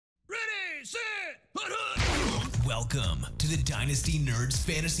Welcome to the Dynasty Nerds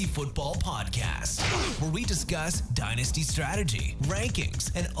Fantasy Football Podcast, where we discuss dynasty strategy, rankings,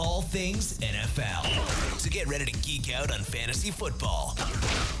 and all things NFL. So get ready to geek out on fantasy football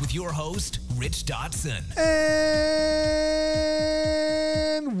with your host, Rich Dotson.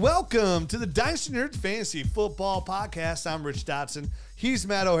 And welcome to the Dynasty Nerds Fantasy Football Podcast. I'm Rich Dotson. He's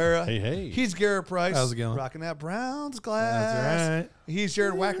Matt O'Hara. Hey, hey. He's Garrett Price. How's it going? Rocking that Browns glass. That's right. He's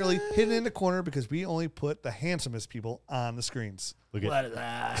Jared Wackerly, hidden in the corner because we only put the handsomest people on the screens. Look at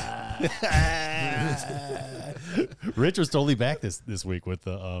that. Rich was totally back this week with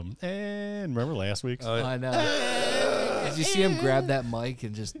the and remember last week? I know. Did you see him grab that mic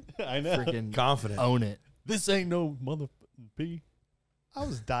and just freaking confident own it? This ain't no mother P. I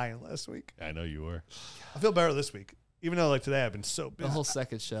was dying last week. I know you were. I feel better this week, even though like today I've been so busy. The whole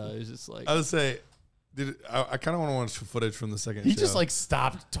second show is just like I would say, I kind of want to watch footage from the second show. He just like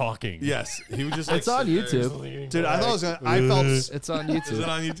stopped talking. Yes, he was just like it's on YouTube, dude. I thought it was gonna. I felt it's on YouTube. Is it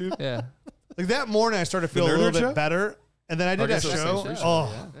on YouTube? Yeah, like that morning I started to feel a little bit better, and then I did that show.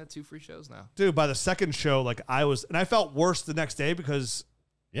 Oh, I had 2 free shows now, dude. By the second show, like I felt worse the next day because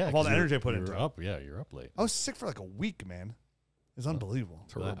of all the energy I put into it. Yeah, you're up late. I was sick for like a week, man. It's unbelievable.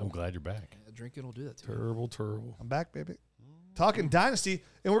 I'm glad you're back. Yeah, drinking will do that too. Terrible. I'm back, baby. Talking Dynasty,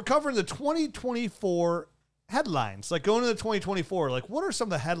 and we're covering the 2024 headlines. Like going into 2024, like what are some of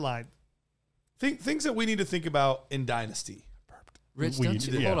the headline Things that we need to think about in Dynasty? Rich, don't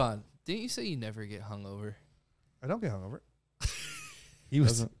you? Hold on. Didn't you say you never get hungover? I don't get hungover. He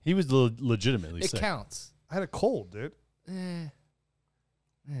was legitimately sick. It counts. I had a cold, dude. Yeah.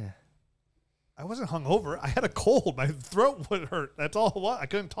 I wasn't hungover. I had a cold. My throat would hurt. That's all it was. I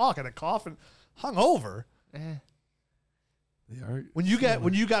couldn't talk. I had a cough and hungover. When you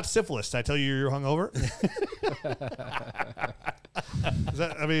got syphilis, did I tell you you're hungover?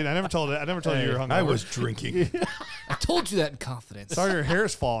 I never told you you were hungover. I was drinking. I told you that in confidence. Sorry, your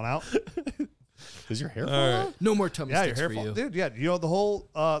hair's falling out. Does your hair fall out? No more tummy sticks your hair for you. Dude, yeah. You know the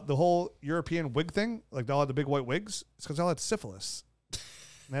whole European wig thing? Like they all had the big white wigs? It's because they all had syphilis.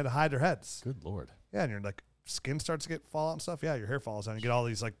 And they had to hide their heads. Good Lord. Yeah, and your like skin starts to get fall out and stuff. Yeah, your hair falls out. You get all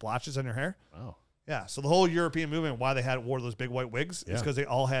these like blotches on your hair. Wow. Yeah, so the whole European movement, why they wore those big white wigs, is because they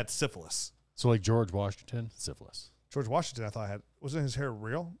all had syphilis. So like George Washington, syphilis. George Washington, I thought wasn't his hair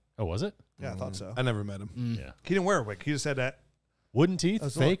real? Oh, was it? Yeah, I thought so. I never met him. Yeah. He didn't wear a wig. He just had that. Wooden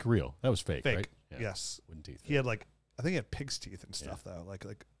teeth? Fake? Real? That was fake, right? Yeah. Yes. Wooden teeth. He had I think he had pig's teeth and stuff though.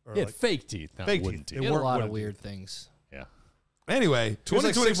 He had fake teeth, not fake wooden teeth. teeth. He had a lot of weird things. Yeah. Anyway,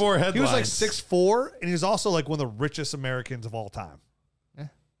 2024 headlines. He was like 6'4", and he was also like one of the richest Americans of all time. Yeah.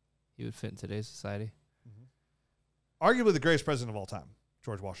 He would fit in today's society. Arguably the greatest president of all time,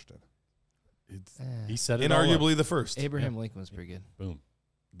 George Washington. He said it inarguably the first. Abraham Lincoln was pretty good. Boom.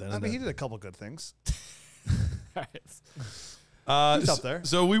 He did a couple good things. He's up there.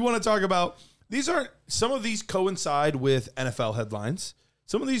 So we want to talk about some of these coincide with NFL headlines.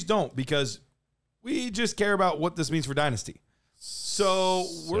 Some of these don't because we just care about what this means for Dynasty. So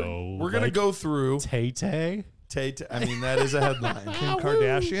we're going to go through Tay-Tay. I mean, that is a headline. Kim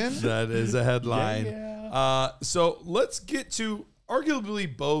Kardashian. That is a headline. Yeah. So let's get to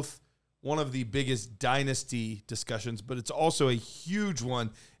arguably both one of the biggest Dynasty discussions, but it's also a huge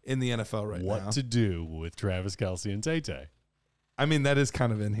one in the NFL right now. What to do with Travis Kelce and Tay-Tay? I mean, that is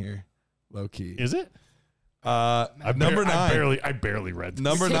kind of in here, low key. Is it? Number 9. I barely read this.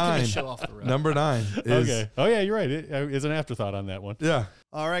 Number 9. Number 9 is okay. Oh yeah, you're right. It's an afterthought on that one. Yeah.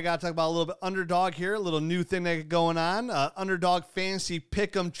 All right, got to talk about a little bit underdog here. A little new thing they got going on. Underdog fantasy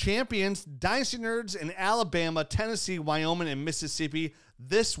pick'em champions, Dynasty Nerds in Alabama, Tennessee, Wyoming, and Mississippi.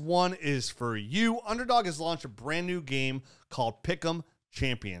 This one is for you. Underdog has launched a brand new game called Pick'em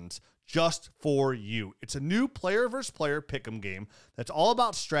Champions. Just for you. It's a new player versus player pick'em game that's all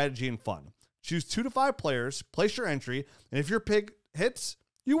about strategy and fun. Choose 2 to 5 players, place your entry, and if your pick hits,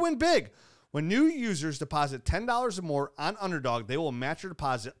 you win big. When new users deposit $10 or more on Underdog, they will match your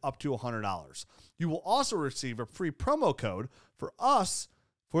deposit up to $100. You will also receive a free promo code for us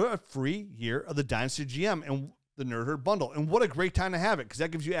for a free year of the Dynasty GM and the Nerd Herd Bundle. And what a great time to have it, because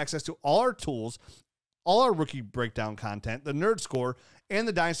that gives you access to all our tools, all our rookie breakdown content, the Nerd Score, and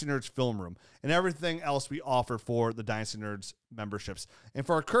the Dynasty Nerds Film Room, and everything else we offer for the Dynasty Nerds memberships. And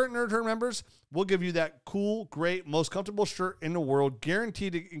for our current Nerd Herd members, we'll give you that cool, great, most comfortable shirt in the world,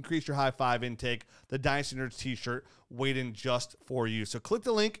 guaranteed to increase your high five intake, the Dynasty Nerds t-shirt, waiting just for you. So click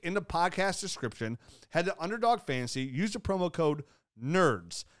the link in the podcast description, head to Underdog Fantasy, use the promo code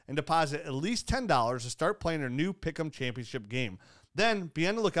NERDS, and deposit at least $10 to start playing their new Pick'em Championship game. Then be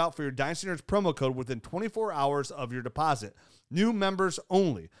on the lookout for your Dynasty Nerds promo code within 24 hours of your deposit. New members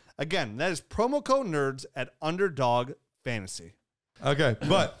only. Again, that is promo code nerds at Underdog Fantasy. Okay,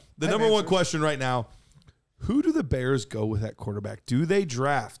 but the number one question right now, who do the Bears go with at quarterback? Do they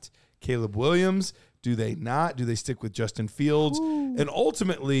draft Caleb Williams? Do they not? Do they stick with Justin Fields? Ooh. And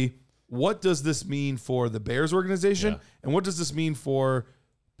ultimately, what does this mean for the Bears organization? Yeah. And what does this mean for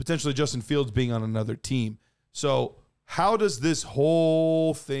potentially Justin Fields being on another team? So how does this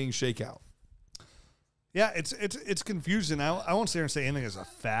whole thing shake out? Yeah, it's confusing. I won't sit here and say anything is a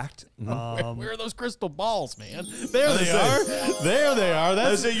fact. Where are those crystal balls, man? There they are. There they are.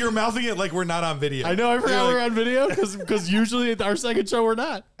 That's it. You're mouthing it like we're not on video. I know. I forgot we're on video because usually our second show we're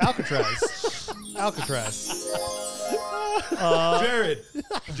not. Alcatraz.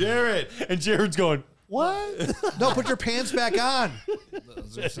 Jared. And Jared's going, what? No, put your pants back on.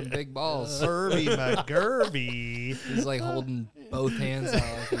 Those are some big balls. Irby McGurvey. He's like holding both hands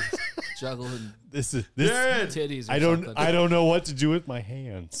out like he's juggling. This titties. Or something. I don't know what to do with my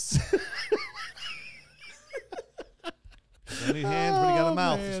hands. You need hands when you got a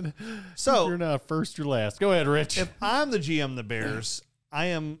mouth. Man. So if you're not first, you're last. Go ahead, Rich. If I'm the GM of the Bears, I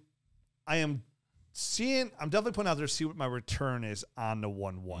am seeing. I'm definitely putting out there to see what my return is on the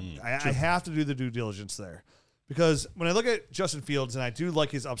 1-1. I have to do the due diligence there. Because when I look at Justin Fields, and I do like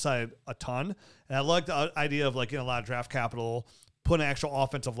his upside a ton, and I like the idea of like getting a lot of draft capital, putting an actual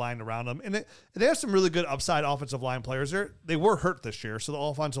offensive line around them. And they have some really good upside offensive line players there. They were hurt this year, so the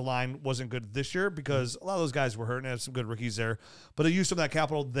offensive line wasn't good this year because a lot of those guys were hurt and had some good rookies there. But they used some of that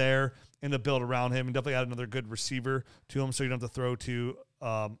capital there and to build around him, and definitely add another good receiver to him so you don't have to throw to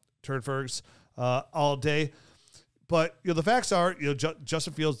Turd all day. But the facts are,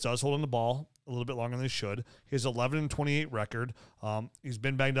 Justin Fields does hold on the ball a little bit longer than he should. He has 11-28 record. He's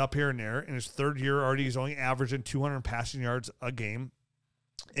been banged up here and there. In his third year already, he's only averaging 200 passing yards a game.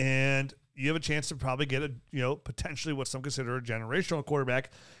 And you have a chance to probably get potentially what some consider a generational quarterback,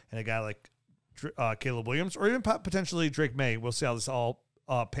 and a guy like Caleb Williams, or even potentially Drake May. We'll see how this all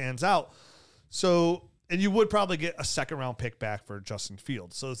pans out. So, and you would probably get a second-round pick back for Justin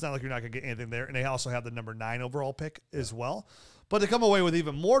Fields. So it's not like you're not going to get anything there. And they also have the number 9 overall pick as well. But to come away with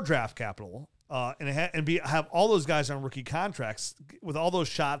even more draft capital and have all those guys on rookie contracts with all those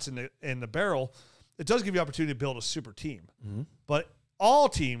shots in the barrel, it does give you opportunity to build a super team. Mm-hmm. But all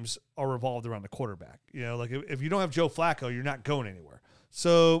teams are revolved around the quarterback. Like if you don't have Joe Flacco, you're not going anywhere.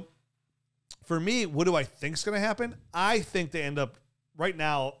 So for me, what do I think is going to happen? I think they end up right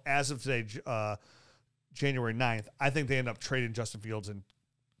now, as of today, January 9th, I think they end up trading Justin Fields and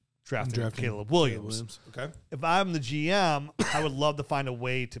drafting Caleb Williams. Okay. If I'm the GM, I would love to find a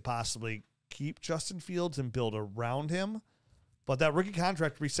way to possibly keep Justin Fields and build around him. But that rookie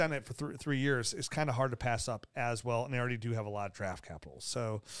contract, resetting it for 3 years, is kind of hard to pass up as well. And they already do have a lot of draft capital.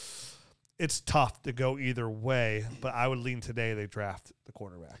 So it's tough to go either way. But I would lean today they draft the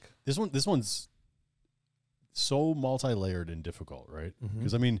quarterback. This one's so multi-layered and difficult, right?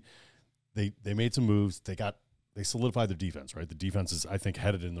 Because, they made some moves. They solidified their defense, right? The defense is, I think,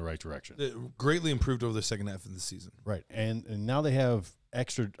 headed in the right direction. It greatly improved over the second half of the season. Right. And now they have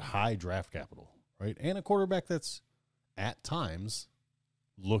extra high draft capital, right? And a quarterback that's at times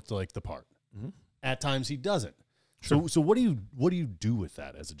looked like the part. Mm-hmm. At times he doesn't. Sure. So what do you do with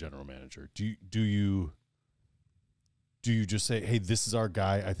that as a general manager? Do you just say, hey, this is our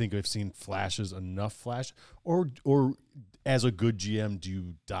guy? I think I've seen enough flash, or as a good GM, do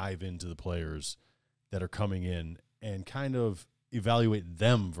you dive into the players that are coming in and kind of evaluate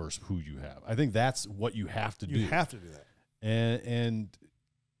them versus who you have? I think that's what you have to do. You have to do that. And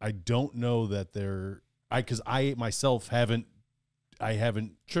I don't know that because I myself haven't dove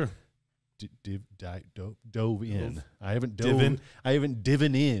in. I haven't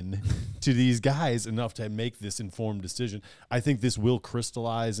divin in to these guys enough to make this informed decision. I think this will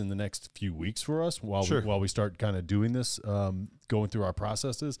crystallize in the next few weeks for us while we start kind of doing this, going through our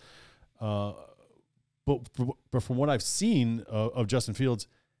processes. But from what I've seen of Justin Fields,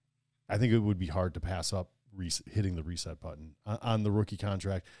 I think it would be hard to pass up hitting the reset button on the rookie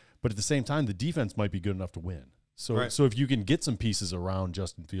contract. But at the same time, the defense might be good enough to win. So if you can get some pieces around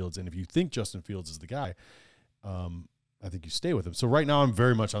Justin Fields, and if you think Justin Fields is the guy, I think you stay with him. So right now, I'm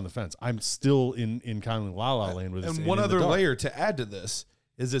very much on the fence. I'm still in kind of la-la land with this. And one other layer to add to this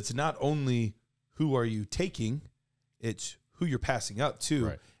is it's not only who are you taking, it's who you're passing up to.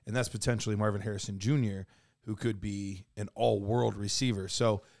 Right. And that's potentially Marvin Harrison Jr., who could be an all-world receiver.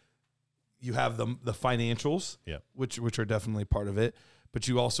 So you have the financials, which are definitely part of it, but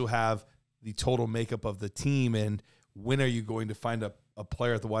you also have the total makeup of the team, and when are you going to find a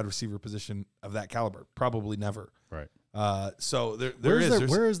player at the wide receiver position of that caliber? Probably never. Right. So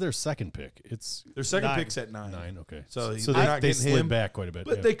where is their second pick? It's their second 9. pick's at 9. 9. Okay, So they not getting slid him, back quite a bit.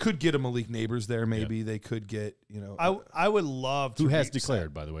 but they could get a Malik Neighbors there. Maybe they could get I would love to who has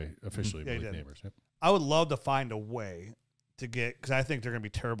declared, by the way, officially Yeah, he Malik did. Neighbors. Yep. I would love to find a way to get, because I think they're going to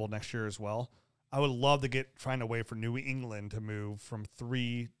be terrible next year as well. I would love to find a way for New England to move from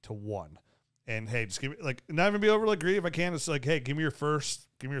 3 to 1. And hey, just give me, like, not even be overly greedy if I can. It's like, hey, give me your first,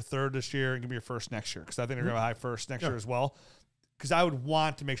 give me your third this year, and give me your first next year. Because I think they're going to have a high first next year as well. Because I would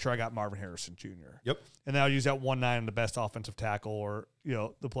want to make sure I got Marvin Harrison Jr. Yep. And then I'll use that 1-9 in the best offensive tackle, or,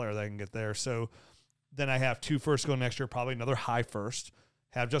 the player that I can get there. So then I have 2 firsts going next year, probably another high first.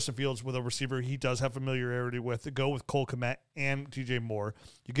 Have Justin Fields with a receiver he does have familiarity with. Go with Cole Kmet and DJ Moore.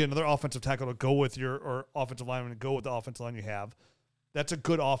 You get another offensive tackle to go with or offensive lineman to go with the offensive line you have. That's a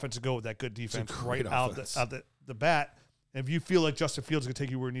good offense to go with that good defense right out the bat. And if you feel like Justin Fields is going to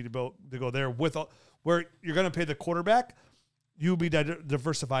take you where you need to go there where you're going to pay the quarterback, you'll be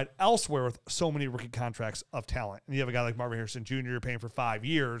diversified elsewhere with so many rookie contracts of talent. And you have a guy like Marvin Harrison Jr. you're paying for 5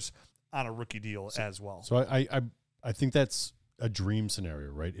 years on a rookie deal as well. So I think that's a dream scenario,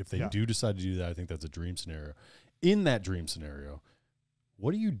 right? If they do decide to do that, I think that's a dream scenario. In that dream scenario,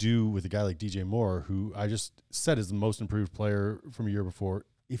 what do you do with a guy like DJ Moore, who I just said is the most improved player from a year before,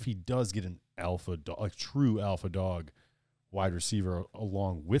 if he does get an true alpha dog wide receiver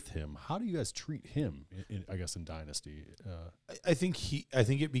along with him? How do you guys treat him, I guess, in Dynasty? I think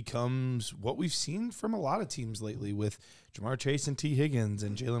it becomes what we've seen from a lot of teams lately with Jamar Chase and T. Higgins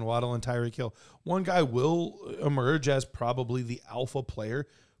and Jalen Waddle and Tyreek Hill. One guy will emerge as probably the alpha player.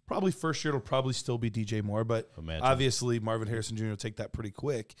 Probably first year it'll probably still be DJ Moore, but obviously Marvin Harrison Jr. will take that pretty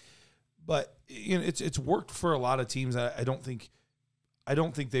quick. But it's worked for a lot of teams. I don't think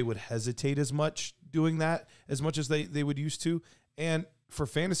they would hesitate as much doing that as much as they would used to. And for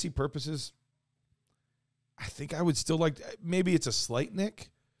fantasy purposes, I think I would still like, maybe it's a slight nick,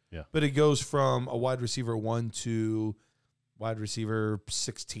 but it goes from a wide receiver 1 to wide receiver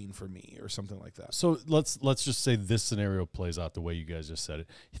 16 for me or something like that. So let's just say this scenario plays out the way you guys just said it.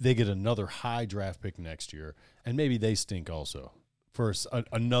 They get another high draft pick next year, and maybe they stink also for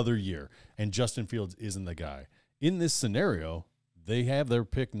another year, and Justin Fields isn't the guy. In this scenario, they have their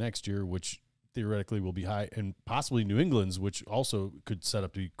pick next year, which theoretically will be high, and possibly New England's, which also could set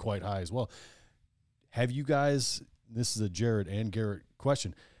up to be quite high as well. Have you guys, this is a Jared and Garrett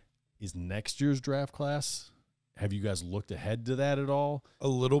question, is next year's draft class, have you guys looked ahead to that at all? A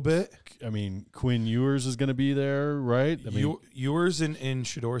little bit. I mean, Quinn Ewers is going to be there, right? I mean, Ewers and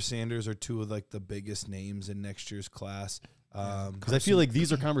Shedeur Sanders are 2 of like the biggest names in next year's class. Because I feel like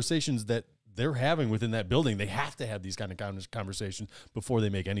these are conversations that they're having within that building. They have to have these kind of conversations before they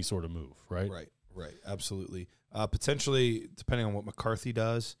make any sort of move, right? Right. Absolutely. Potentially, depending on what McCarthy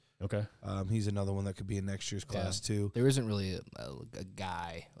does. Okay. He's another one that could be in next year's class too. There isn't really a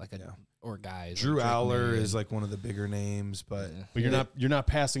guy or guys. Drew like Aller is like one of the bigger names, but you're not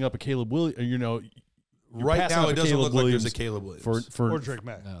passing up a Caleb Williams. Right now it doesn't look like there's a Caleb Williams for or Drake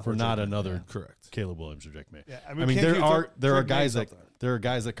May for not another correct Caleb Williams or Drake May. Yeah, I mean there are guys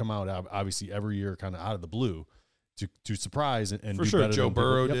that come out obviously every year kind of out of the blue to surprise and for do sure. better Joe than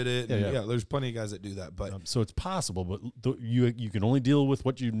Burrow people. did it. Yeah, there's plenty of guys that do that, but so it's possible, but you can only deal with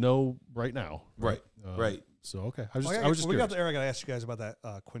what you know right now. Right. So okay, I was just we got curious. there. I got to ask you guys about that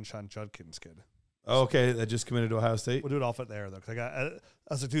Quinshon Judkins kid. Okay, that just committed to Ohio State. We'll do it off at there though, because I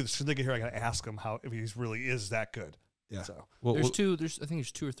was like, dude, as soon as they get here, I got to ask him if he really is that good. Yeah. So I think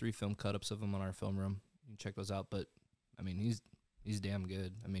there's 2 or 3 film cut-ups of him on our film room. You can check those out. But I mean, he's damn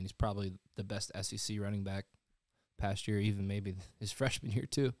good. I mean, he's probably the best SEC running back past year, even maybe his freshman year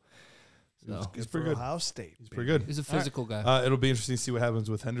too. So he's pretty good. Ohio State. He's pretty good. He's a physical guy. It'll be interesting to see what happens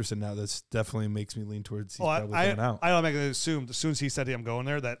with Henderson now. That's definitely makes me lean towards he's probably coming out. I automatically assumed as soon as he said I'm going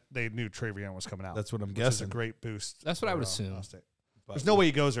there that they knew Travion was coming out. That's what I'm which guessing. is a great boost. That's what I would assume. There's no way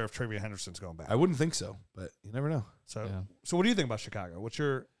he goes there if Travion Henderson's going back. I wouldn't think so, but you never know. So what do you think about Chicago? What's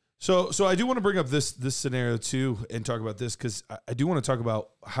your So I do want to bring up this scenario too and talk about this because I do want to talk about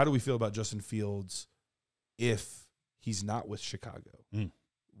how do we feel about Justin Fields if he's not with Chicago?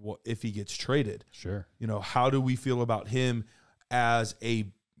 What if he gets traded? Sure. How do we feel about him as a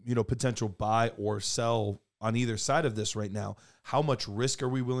potential buy or sell on either side of this right now? How much risk are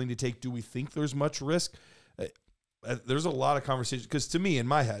we willing to take? Do we think there's much risk? There's a lot of conversation because to me, in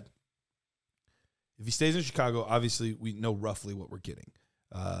my head, if he stays in Chicago, obviously we know roughly what we're getting.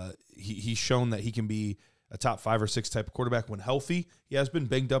 He's shown that he can be a top 5 or 6 type of quarterback when healthy. He has been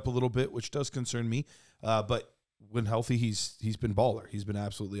banged up a little bit, which does concern me. But when healthy, he's been baller. He's been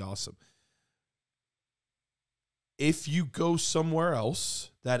absolutely awesome. if you go somewhere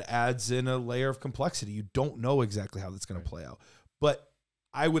else, that adds in a layer of complexity. You don't know exactly how that's going to play out. But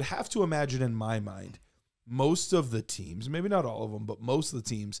I would have to imagine in my mind, most of the teams, maybe not all of them, but most of the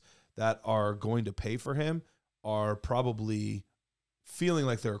teams that are going to pay for him are probably feeling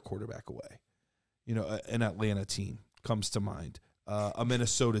like they're a quarterback away. You know, an Atlanta team comes to mind. A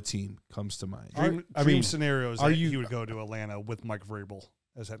Minnesota team comes to mind. Dream scenarios that he would go to Atlanta with Mike Vrabel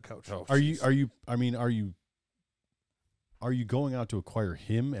as head coach. Oh, are you going out to acquire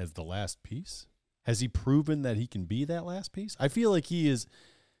him as the last piece? Has he proven that he can be that last piece? I feel like he is.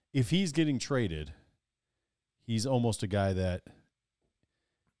 If he's getting traded, he's almost a guy that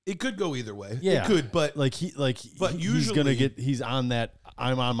it could go either way. Yeah, it could, but he's on that.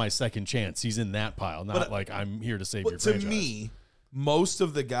 I'm on my second chance. He's in that pile, not like I'm here to save your franchise. To me, most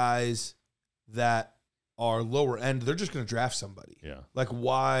of the guys that are lower end, they're just going to draft somebody. Yeah, like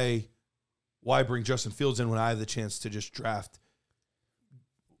why bring Justin Fields in when I have the chance to just draft?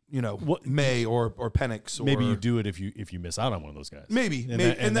 You know, May or Penix. Maybe you do it if you miss out on one of those guys. Maybe,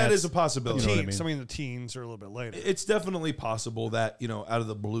 and that is a possibility. You know what I mean? The teens are a little bit later. It's definitely possible that, you know, out of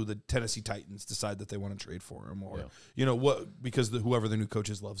the blue, the Tennessee Titans decide that they want to trade for him, or you know what, because whoever the new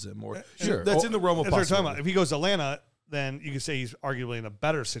coaches loves him, or sure, that's in the realm of possibility. Talking about. If he goes to Atlanta, then you could say he's arguably in a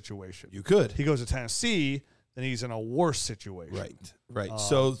better situation. You could. He goes to Tennessee, then he's in a worse situation. Right.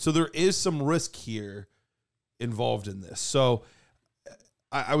 So there is some risk here involved in this. So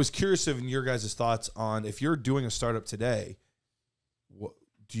I was curious of your guys' thoughts on, if you're doing a startup today,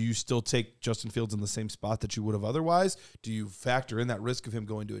 do you still take Justin Fields in the same spot that you would have otherwise? Do you factor in that risk of him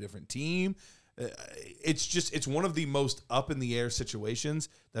going to a different team? It's one of the most up in the air situations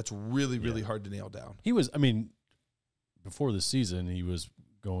that's really, really hard to nail down. He was, before the season, he was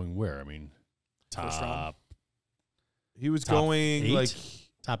going where? Top. He was going 8?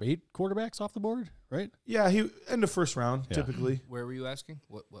 Top 8 quarterbacks off the board, right? Yeah, he in the first round typically. Where were you asking?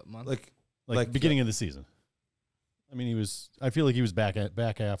 What month? Like beginning of the season. I feel like he was back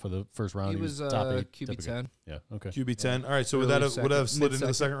half of the first round. He was top 8, QB 10. Yeah, okay. QB 10. All right, so would that have slid into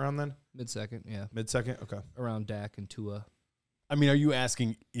the second round then? Mid-second, yeah. Mid-second, okay. Around Dak and Tua. Are you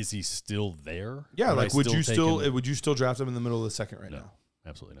asking, is he still there? Yeah, would you still draft him in the middle of the second right now?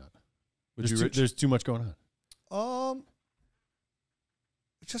 Absolutely not. There's too much going on.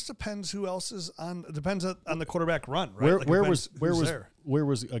 It just depends who else is on. It depends on the quarterback run, right? Where was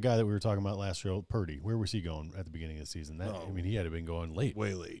a guy that we were talking about last year, Purdy? Where was he going at the beginning of the season? He had to have been going late,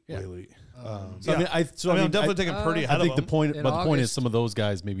 way late. I'm definitely taking Purdy ahead of him. The point is some of those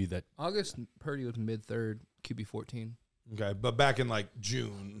guys maybe that August Purdy was mid-third, QB 14. Okay, but back in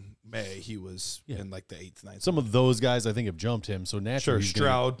June, May, he was in the 8th, 9th. Some of those guys I think have jumped him. So naturally,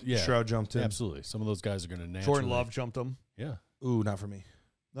 Stroud jumped him. Absolutely, some of those guys are going to naturally. Jordan Love jumped him. Yeah. Ooh, not for me.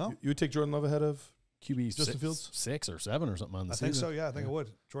 No, you would take Jordan Love ahead of QB Justin Fields? 6 or 7 or something on the season. I think so. Yeah, I think it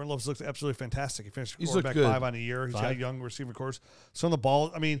would. Jordan Love's looked absolutely fantastic. He finished He's quarterback looked good. 5 on a year. He's got young receiver cores. So on the ball,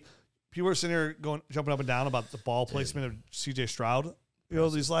 people are sitting there jumping up and down about the ball placement of C.J. Stroud.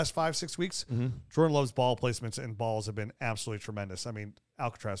 These last 5-6 weeks, Jordan Love's ball placements and balls have been absolutely tremendous.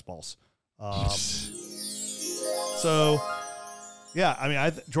 Alcatraz balls.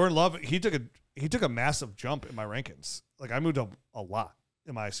 Jordan Love, he took a massive jump in my rankings. I moved up a lot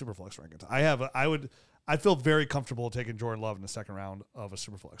in my Superflex rankings. I'd feel very comfortable taking Jordan Love in the second round of a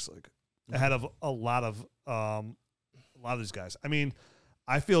Superflex league ahead of a lot of these guys. Let me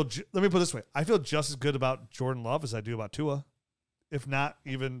put it this way: I feel just as good about Jordan Love as I do about Tua, if not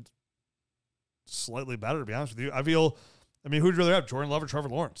even slightly better. To be honest with you, I feel. Who'd you rather have, Jordan Love or Trevor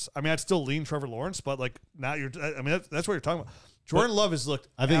Lawrence? I'd still lean Trevor Lawrence, but now you're. That's what you're talking about. Jordan Love has looked.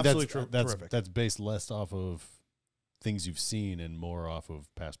 I think absolutely terrific. That's based less off of things you've seen and more off of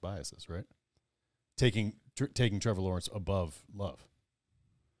past biases, right? Taking Trevor Lawrence above Love.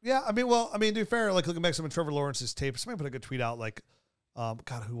 Yeah, to be fair, looking back some of Trevor Lawrence's tape, somebody put a good tweet out,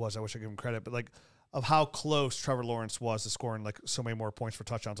 God, who was? I wish I could give him credit, but of how close Trevor Lawrence was to scoring so many more points for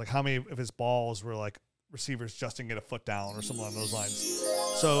touchdowns. How many of his balls were receivers just didn't get a foot down or something along those lines.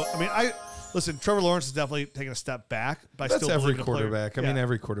 So listen, Trevor Lawrence is definitely taking a step back, but that's I still every believe quarterback.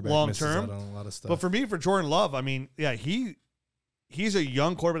 Every quarterback long misses term out on a lot of stuff. But for me, for Jordan Love, he's a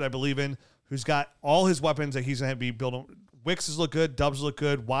young quarterback I believe in, who's got all his weapons that he's going to be building. Wicks has looked good, Dubs look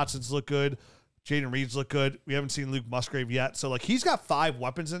good, Watson's look good, Jaden Reed's look good. We haven't seen Luke Musgrave yet, so he's got 5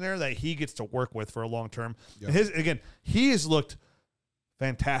 weapons in there that he gets to work with for a long term. Yep. And he has looked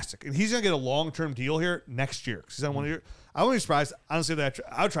fantastic, and he's going to get a long-term deal here next year. He's on 1 year. I wouldn't be surprised, honestly, that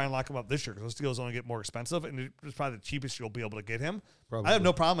I would try and lock him up this year, because those deals only get more expensive, and it's probably the cheapest you'll be able to get him. Probably. I have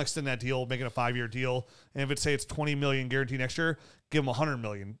no problem extending that deal, making a 5-year deal, and if it's $20 million guaranteed next year, give him $100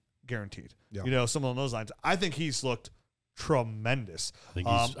 million guaranteed. Yeah. Some of those lines. I think he's looked tremendous.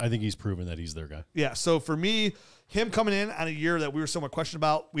 I think he's proven that he's their guy. Yeah. So for me, him coming in on a year that we were somewhat questioned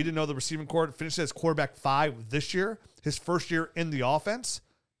about, we didn't know the receiving core, finished as quarterback 5 this year, his first year in the offense,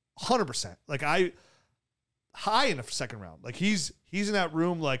 100%. Like high in the second round. Like he's in that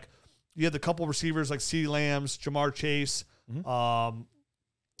room. Like you had the couple receivers like CeeDee Lambs, Jamar Chase, and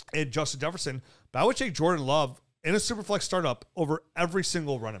Justin Jefferson. But I would take Jordan Love in a Superflex startup over every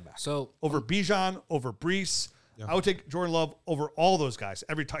single running back. So over Bijan, over Brees. Yeah. I would take Jordan Love over all those guys.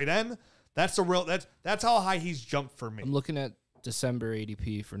 Every tight end. That's how high he's jumped for me. I'm looking at December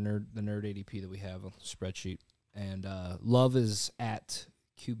ADP for the nerd ADP that we have on the spreadsheet, and Love is at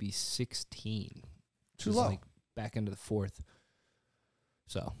QB 16. Too low. Like back into the 4th.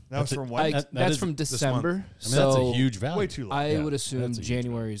 So That's from when? that's from December. That's a huge value. Way too low. I would assume that's a huge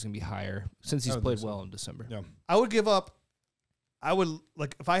January is going to be higher since he's I would played think so. well in December. Yeah. I would if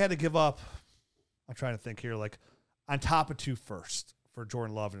I had to give up, I'm trying to think here, like on top of 2 first for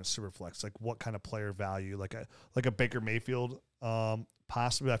Jordan Love and a super flex, like what kind of player value, like a Baker Mayfield,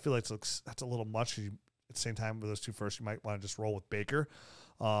 possibly. I feel like that's a little much. At the same time with those 2 first, you might want to just roll with Baker.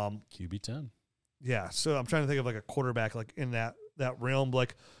 QB 10. Yeah. So I'm trying to think of like a quarterback, like in that realm,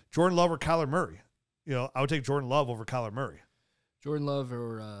 like Jordan Love or Kyler Murray. I would take Jordan Love over Kyler Murray. Jordan Love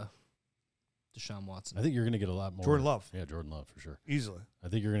or Deshaun Watson. I think you're going to get a lot more. Jordan Love. Yeah, Jordan Love for sure. Easily. I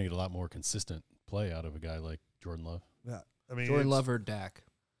think you're going to get a lot more consistent play out of a guy like Jordan Love. Yeah. I mean, Jordan Love or Dak.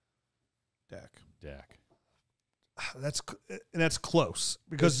 Dak. That's close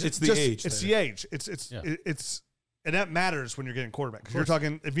because It's the age It's there. the age. It's and that matters when you're getting quarterback. Because you're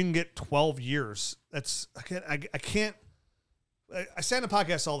talking, if you can get 12 years, that's I can't. I say in the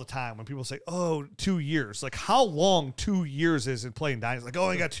podcast all the time when people say, "Oh, 2 years." Like how long 2 years is in playing Dynasty? Like, oh,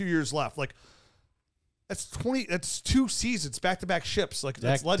 I got 2 years left. Like that's 20. That's 2 seasons, back-to-back ships. Like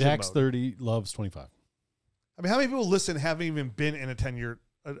that's legend Dak's mode. 30, Love's 25. I mean, how many people listen haven't even been in a 10-year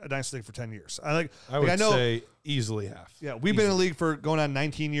a Dynasty league for 10 years? I would say easily half. Yeah, we've been in a league for going on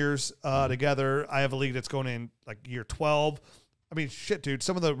 19 years together. I have a league that's going in like year 12. I mean, shit, dude.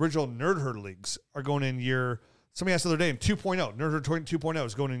 Some of the original Nerd Herd leagues are going in year. Somebody asked the other day in 2.0. Nerd Herd 2.0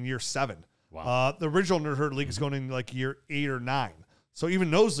 is going in year 7. Wow. The original Nerd Herd league is going in like year 8 or 9. So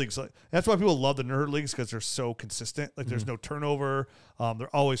even those leagues, that's why people love the Nerd Herd leagues because they're so consistent. Like there's no turnover.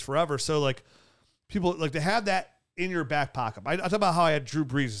 They're always forever. So like people like to have that in your back pocket. I talk about how I had Drew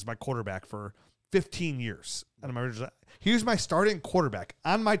Brees as my quarterback for 15 years. And he was my starting quarterback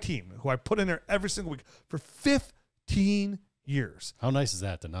on my team, who I put in there every single week for 15 years. How nice is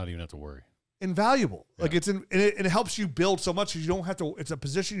that to not even have to worry? Invaluable. Yeah. Like it helps you build so much because you don't have to. It's a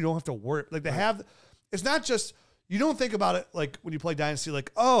position you don't have to worry. Like to have, it's not just you don't think about it like when you play Dynasty.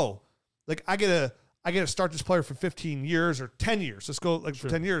 Like like I get to start this player for 15 years or 10 years. Let's go for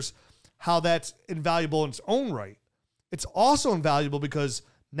 10 years. How that's invaluable in its own right. It's also invaluable because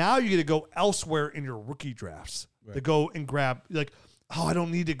now you get to go elsewhere in your rookie drafts to go and grab I don't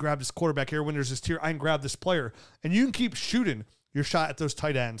need to grab this quarterback here when there's this tier. I can grab this player, and you can keep shooting your shot at those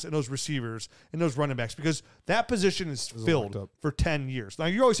tight ends and those receivers and those running backs because that position is filled for 10 years. Now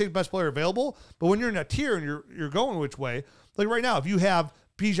you always say the best player available, but when you're in that tier and you're going which way, like right now, if you have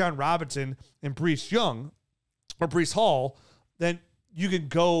Bijan Robinson and Brees Young or Brees Hall, then you can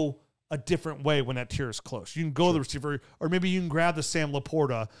go a different way when that tier is close. You can go to the receiver, or maybe you can grab the Sam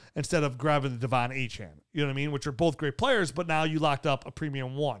Laporta instead of grabbing the Devon Achane. You know what I mean? Which are both great players, but now you locked up a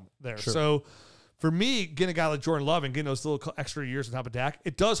premium one there. Sure. So for me, getting a guy like Jordan Love and getting those little extra years on top of Dak,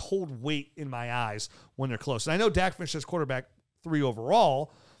 it does hold weight in my eyes when they're close. And I know Dak finished as quarterback 3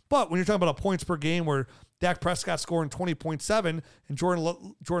 overall, but when you're talking about a points per game where Dak Prescott's scoring 20.7 and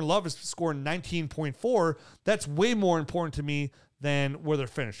Jordan Love is scoring 19.4, that's way more important to me than where they're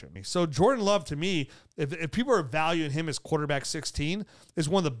finishing me. So Jordan Love, to me, if people are valuing him as quarterback 16, is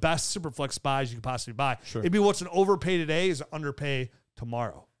one of the best super flex buys you could possibly buy. Sure. It'd be what's an overpay today is an underpay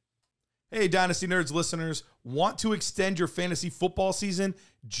tomorrow. Hey, Dynasty Nerds listeners, want to extend your fantasy football season?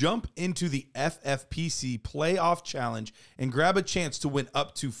 Jump into the FFPC Playoff Challenge and grab a chance to win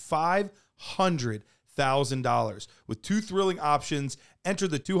up to $500,000. With 2 thrilling options, enter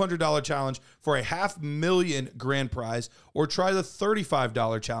the $200 challenge for a $500,000 grand prize, or try the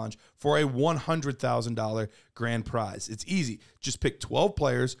 $35 challenge for a $100,000 grand prize. It's easy. Just pick 12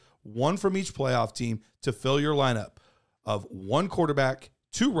 players, 1 from each playoff team, to fill your lineup of 1 quarterback,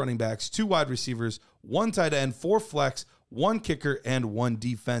 2 running backs, 2 wide receivers, 1 tight end, 4 flex, 1 kicker, and 1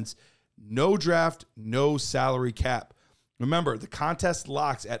 defense. No draft, no salary cap. Remember, the contest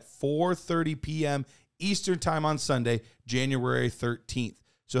locks at 4:30 p.m. Eastern time on Sunday, January 13th.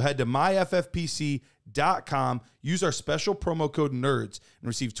 So head to myffpc.com, use our special promo code NERDS, and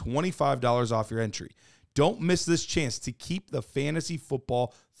receive $25 off your entry. Don't miss this chance to keep the fantasy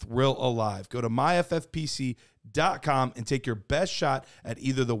football thrill alive. Go to myffpc.com and take your best shot at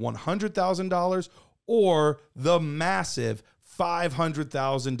either the $100,000 or the massive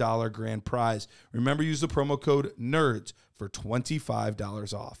 $500,000 grand prize. Remember, use the promo code NERDS for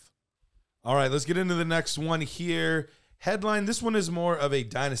 $25 off. All right, let's get into the next one here. Headline. This one is more of a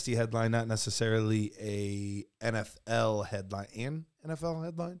dynasty headline, not necessarily a NFL headline. An NFL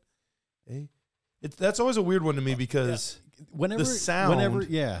headline? That's always a weird one to me because whenever the sound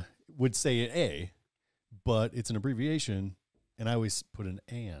would say an A, but it's an abbreviation, and I always put an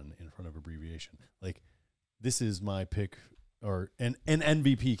 "an" in front of abbreviation. Like, this is my pick, or an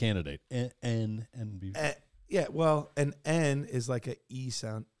MVP candidate. An MVP. Yeah, well, an N is like a E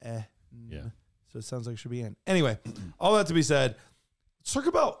sound. Yeah. So it sounds like it should be N. Anyway, all that to be said, let's talk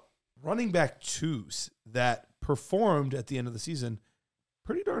about running back twos that performed at the end of the season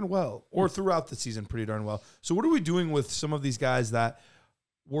pretty darn well, or throughout the season pretty darn well. So what are we doing with some of these guys that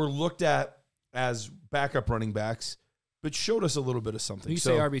were looked at as backup running backs, but showed us a little bit of something? When you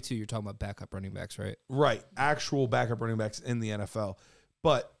say RB2, you're talking about backup running backs, right? Right. Actual backup running backs in the NFL.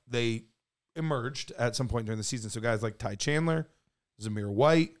 But they emerged at some point during the season. So guys like Ty Chandler, Zamir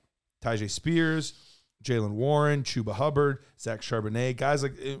White, Tyjae Spears, Jalen Warren, Chuba Hubbard, Zach Charbonnet, guys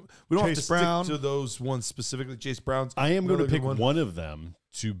like, we don't have to stick to those ones specifically. Chase Brown's. I am going to pick one of them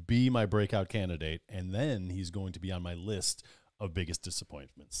to be my breakout candidate, and then he's going to be on my list of biggest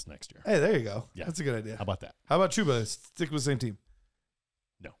disappointments next year. Hey, there you go. Yeah. That's a good idea. How about that? How about Chuba? Stick with the same team.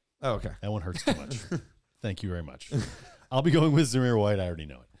 No. Oh, okay. That one hurts too much. Thank you very much. I'll be going with Zamir White. I already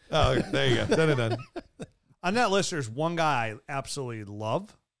know it. Oh, okay. There you go. Done. On that list, there's one guy I absolutely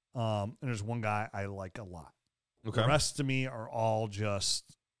love, and there's one guy I like a lot. Okay. The rest to me are all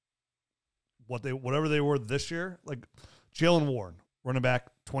just whatever they were this year. Like Jalen Warren, running back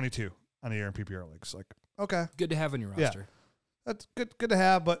 22 on the year in PPR leagues. Like, okay, Good to have on your roster. that's good to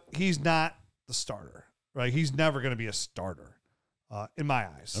have, but he's not the starter, right? He's never going to be a starter in my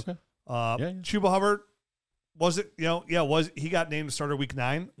eyes. Okay. Chuba Hubbard was it? He got named the starter week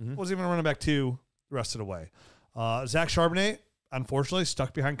 9? Mm-hmm. Wasn't even a running back 2 the rest of the way. Zach Charbonnet, unfortunately,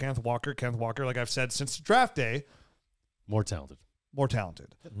 stuck behind Kenneth Walker. Kenneth Walker, like I've said since the draft day, More talented.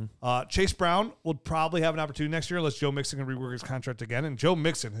 Mm-hmm. Chase Brown will probably have an opportunity next year unless Joe Mixon can rework his contract again. And Joe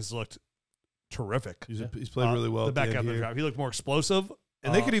Mixon has looked terrific. He's played really well. The at back end end of the here. draft. He looked more explosive.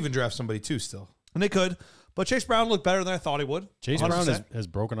 And they could even draft somebody too still. And they could. But Chase Brown looked better than I thought he would. Chase 100%. Brown has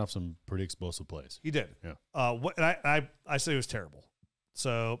broken off some pretty explosive plays. He did. Yeah. And I said he was terrible.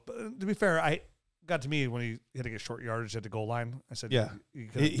 So, but to be fair, I got to me when he had to get short yardage at the goal line. I said, Yeah.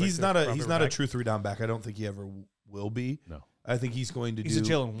 He's not a true 3-down back. I don't think he ever will be. No. I think he's going to He's a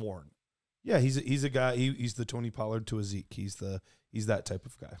Jalen Warren. Yeah, he's a guy. He's the Tony Pollard to a Zeke. He's that type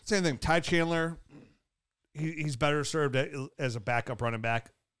of guy. Same thing. Ty Chandler, he's better served as a backup running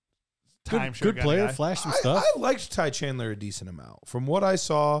back. Good player, flashed some stuff. I liked Ty Chandler a decent amount. From what I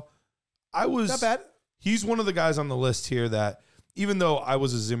saw, I was Not bad. He's one of the guys on the list here that, even though I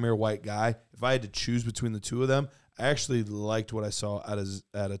was a Zamir White guy, if I had to choose between the two of them, I actually liked what I saw out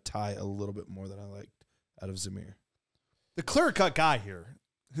of Ty a little bit more than I liked out of Zamir. The clear-cut guy here.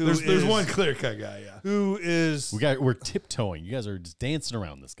 There's one clear-cut guy, yeah. Who is... We're tiptoeing. You guys are just dancing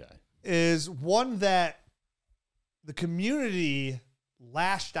around this guy. Is one that the community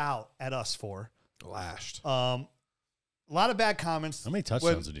lashed out at us for. Lashed. A lot of bad comments. How many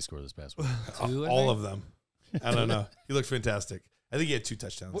touchdowns did he score this past week? All of them. I don't know. He looked fantastic. I think he had 2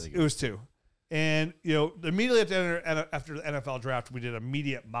 touchdowns. It was 2. And, immediately after the NFL draft, we did an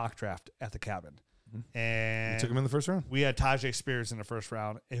immediate mock draft at the cabin. Mm-hmm. And We took him in the first round. we had Tyjae Spears in the first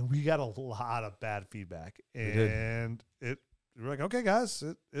round, and we got a lot of bad feedback. And we were like, okay, guys,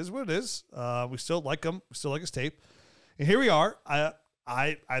 it is what it is. We still like him. We still like his tape. And here we are. I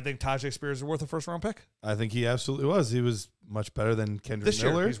think Tyjae Spears is worth a first-round pick. I think he absolutely was. He was much better than Kendrick This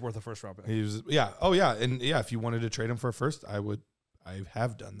Miller. year, he's worth a first-round pick. He was, yeah. Oh, yeah. And, yeah, if you wanted to trade him for a first, I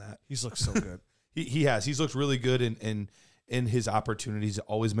have done that. He's looked so good. He has. He's looked really good in his opportunities.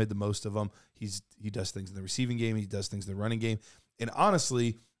 Always made the most of them. He does things in the receiving game. He does things in the running game. And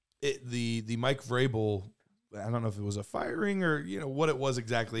honestly, the Mike Vrabel, I don't know if it was a firing or what it was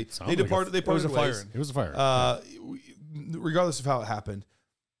exactly. They parted ways. It was a firing. Regardless of how it happened,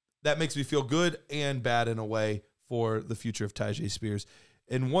 that makes me feel good and bad in a way for the future of Tyjae Spears.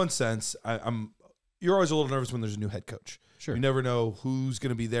 In one sense, you're always a little nervous when there's a new head coach. Sure. You never know who's going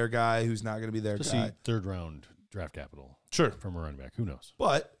to be their guy, who's not going to be their guy. Third round draft capital. Sure. From a running back. Who knows?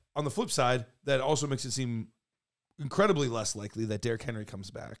 But on the flip side, that also makes it seem incredibly less likely that Derrick Henry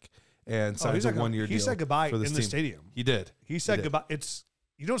comes back and signs a 1-year deal. He said goodbye for in this the team. stadium. He did. He said did. goodbye.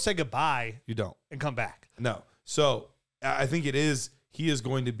 You don't say goodbye You don't. and come back. No. So I think he is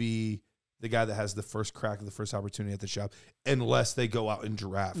going to be the guy that has the first crack of the first opportunity at the shop, unless they go out and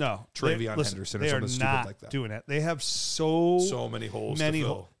draft Travion Henderson or something stupid like that. Doing that. They have so many holes to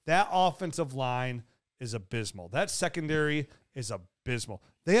fill. That offensive line is abysmal. That secondary is abysmal.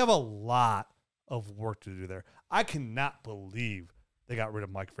 They have a lot of work to do there. I cannot believe they got rid of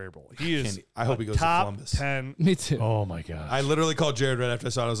Mike Vrabel. He is I hope he goes to top Columbus. 10. Me too. Oh my gosh. I literally called Jared right after I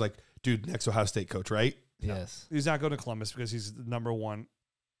saw it. I was like, dude, next Ohio State coach, right? Yes. He's not going to Columbus because he's the number one.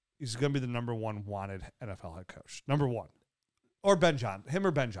 He's going to be the number one wanted NFL head coach. Number one. Or Ben Johnson. Him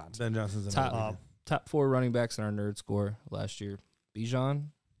or Ben Johnson. Ben Johnson's Top 4 running backs in our nerd score last year. Bijan,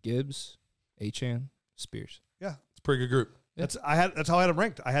 Gibbs, Achane, Spears. Yeah. It's a pretty good group. That's how I had him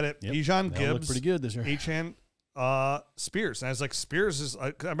ranked. I had it Bijan, They all look Gibbs, pretty good this year. Achane, Spears. And I was like, Spears is.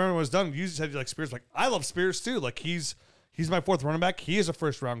 I remember when it was done. You said you like Spears. Like I love Spears too. Like he's my 4th running back. He is a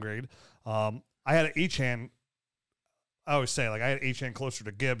 1st round grade. I had Achane. I always say like I had Achane closer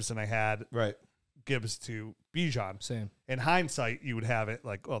to Gibbs than I had Gibbs to Bijan. Same. In hindsight, you would have it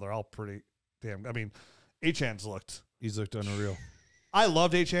like, oh, they're all pretty damn. I mean, Achane's looked. He's looked unreal. I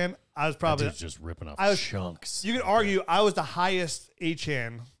loved Achane. I was probably That dude's just ripping off chunks. You could argue I was the highest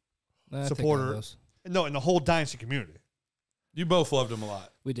Achane supporter. No, in the whole Dynasty community. You both loved him a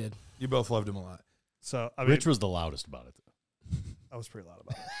lot. We did. You both loved him a lot. So I mean, Rich was the loudest about it. I was pretty loud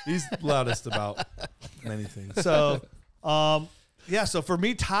about it. He's loudest about many things. So, yeah. So for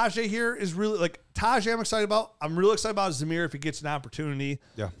me, Tajay here is really like Tajay. I'm excited about. I'm really excited about Zamir if he gets an opportunity.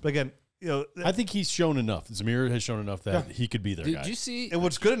 Yeah. But again, you know, I think he's shown enough. Zamir has shown enough that he could be their guy. Did you see? and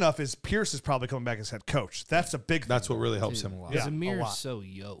what's good enough is Pierce is probably coming back as head coach. That's a big. That's thing. what really helps him a lot. Yeah. a Zamir lot. is so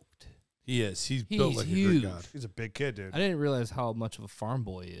yoked. He is. He's built like huge. a good god. He's a big kid, dude. I didn't realize how much of a farm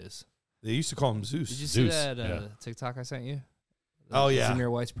boy he is. They used to call him Zeus. Did you see Zeus, that yeah. TikTok I sent you? Oh, yeah. Zamir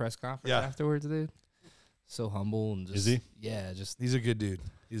White's press conference afterwards, dude. So humble and just. Is he? Yeah, just. He's a good dude.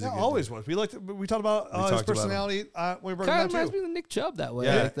 He's a good always dude. was. We talked about We his talked about personality when we brought Kind him of down reminds too. me of Nick Chubb that way.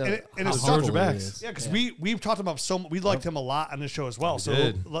 Yeah. Like the, And how it's humble Georgia he backs. is. Yeah, because we've talked about we liked him a lot on this show as well. So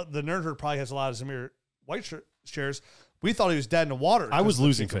did. the Nerd Herd probably has a lot of Zamir White shares. We thought he was dead in the water. I was because of the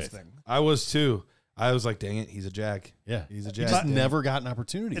losing defense faith. thing. I was too. I was like, dang it, he's a jag. Yeah, He's a he jag. just Yeah. never got an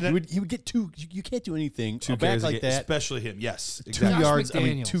opportunity. And He would get 2. You can't do anything. Two A back carries like a game, that. especially him. Yes, 2 exactly. yards. I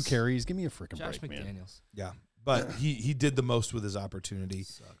mean, McDaniels. 2 carries. Give me a freaking Josh break, man. McDaniels. Yeah, but he did the most with his opportunity.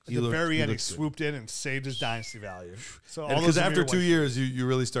 At the very end, he looked good. swooped in and saved his dynasty value. So Because after 2 years, you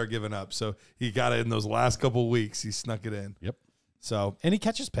really start giving up. So he got it in those last couple weeks. He snuck it in. Yep. So And he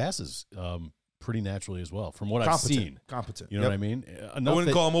catches passes pretty naturally as well, from what I've seen. Competent. You know what I mean? I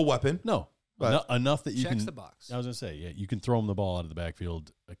wouldn't call him a weapon. No. But enough that you Checks can. the box. I was going to say, yeah, you can throw him the ball out of the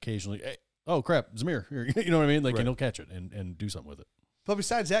backfield occasionally. Hey, oh, crap, Zamir. Here. You know what I mean? Like, Right. and he'll catch it and do something with it. But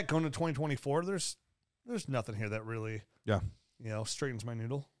besides that, going to 2024, there's nothing here that really straightens my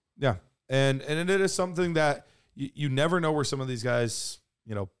noodle. Yeah, and it is something that you never know where some of these guys,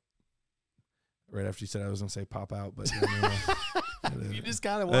 right after you said I was going to say pop out, but You just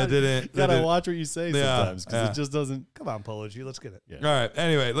got to I didn't. watch what you say Yeah, sometimes because yeah. it just doesn't. Come on, Polo G, let's get it. Yeah. All right.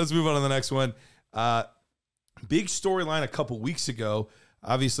 Anyway, let's move on to the next one. Big storyline a couple weeks ago.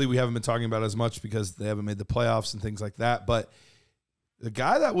 Obviously, we haven't been talking about it as much because they haven't made the playoffs and things like that. But the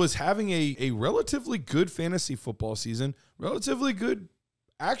guy that was having a relatively good fantasy football season, relatively good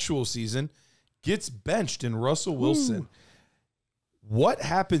actual season, gets benched in Russell Wilson. What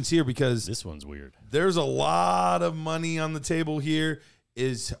happens here? Because This one's weird. there's a lot of money on the table here.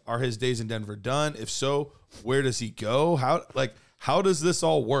 Are his days in Denver done? If so, where does he go? How does this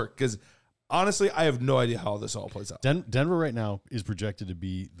all work? Because honestly, I have no idea how this all plays out. Denver right now is projected to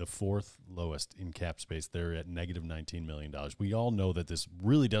be the 4th lowest in cap space. They're at negative $19 million. We all know that this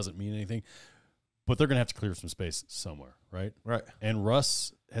really doesn't mean anything, but they're going to have to clear some space somewhere, right? Right. And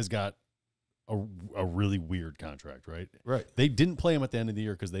Russ has got a really weird contract, right? Right. They didn't play him at the end of the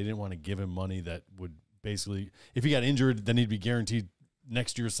year because they didn't want to give him money that would basically, if he got injured, then he'd be guaranteed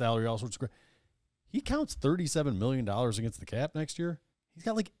next year's salary, all sorts of crap. He counts $37 million against the cap next year. He's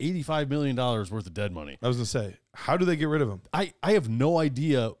got like $85 million worth of dead money. I was going to say, how do they get rid of him? I have no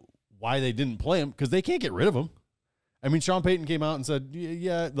idea why they didn't play him because they can't get rid of him. I mean, Sean Payton came out and said,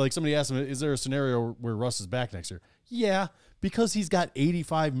 yeah, like somebody asked him, is there a scenario where Russ is back next year? Yeah, because he's got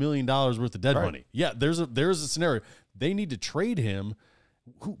 $85 million worth of dead money. Yeah, there's a scenario. They need to trade him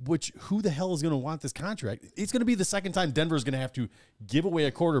Who the hell is going to want this contract? It's going to be the second time Denver is going to have to give away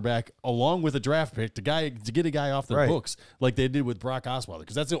a quarterback along with a draft pick to get a guy off their books like they did with Brock Osweiler,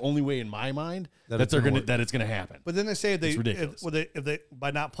 because that's the only way in my mind that it's going to happen. But then they say ridiculous. if they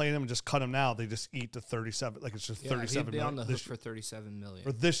by not playing him and just cut him now, they just eat the 37. Like it's just 37 he'd be million on the hook for $37 million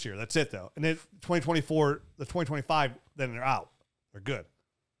for this year. That's it though. And then 2024, the 2025, then they're out. They're good.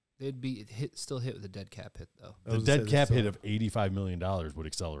 They'd be still hit with a dead cap hit though. The dead cap hit of $85 million would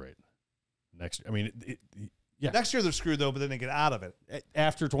accelerate next year. I mean, Next year they're screwed though, but then they get out of it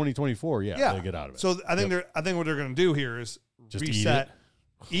after 2024. Yeah, they get out of it. So I think what they're going to do here is just reset,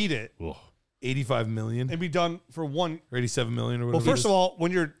 eat it, Ugh. $85 million and be done for one. or $87 million or Well, whatever. first of all,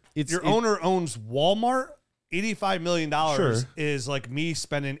 when your owner owns Walmart, $85 million is like me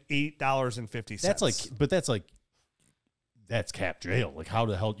spending $8.50. That's cap jail. Like, how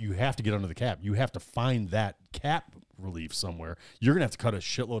the hell you have to get under the cap? You have to find that cap relief somewhere. You're gonna have to cut a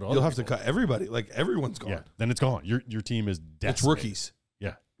shitload of. You'll have people. to cut everybody. Like everyone's gone. Yeah, then it's gone. Your team is decimated. It's rookies.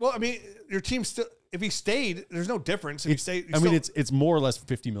 Yeah. Well, I mean, your team still. If he stayed, there's no difference. If he stayed, it's more or less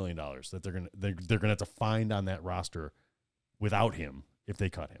 $50 million that they're gonna have to find on that roster without him if they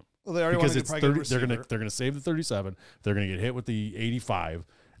cut him. Well, they already because want it's to 30, they're gonna save the 37. They're gonna get hit with the 85,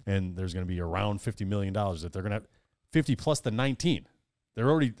 and there's gonna be around $50 million that they're gonna have 50 plus the 19. They're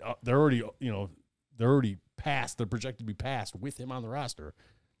already passed. They're projected to be passed with him on the roster.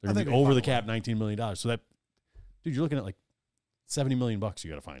 They're going to be over the cap, $19 million. So that, dude, you're looking at like $70 million you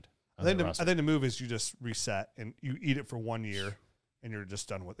got to find. I think the move is you just reset and you eat it for 1 year, and you're just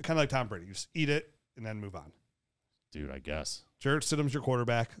done with it. Kind of like Tom Brady. You just eat it and then move on. Dude, I guess Jarrett Stidham's your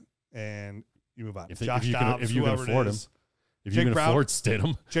quarterback, and you move on. If you can afford him, if you can afford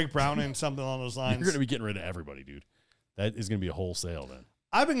Stidham, Jake Browning, something along those lines, you're going to be getting rid of everybody, dude. That is going to be a wholesale then.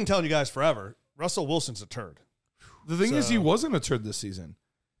 I've been telling you guys forever, Russell Wilson's a turd. The thing is, he wasn't a turd this season.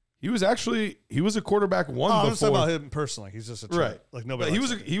 He was a quarterback one before. I'm just talking about him personally. He's just a turd. Right. Like nobody.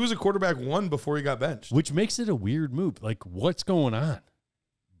 He was a quarterback one before he got benched. Which makes it a weird move. Like, what's going on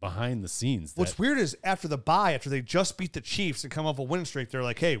behind the scenes? What's weird is after the bye, after they just beat the Chiefs and come off a winning streak, they're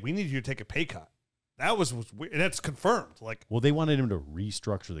like, "Hey, we need you to take a pay cut." That was weird, and that's confirmed. Like, well, they wanted him to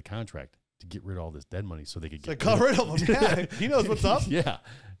restructure the contract to get rid of all this dead money so they could get rid of him. Yeah, he knows what's up. Yeah.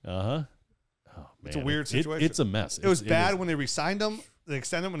 Oh, man. It's a weird situation. It's a mess. It was bad when they re-signed him. They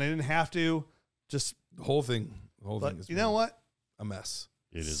extended him when they didn't have to. Just the whole thing. Is you know what? A mess.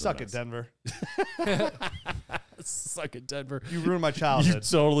 It is. Suck it, Denver. Suck it, Denver. You ruined my childhood. You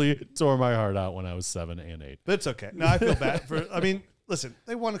totally tore my heart out when I was 7 and 8. But it's okay. No, I feel bad for. I mean, listen,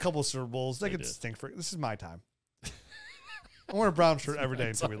 they won a couple of Super Bowls. They could stink for. This is my time. I wear a brown shirt every day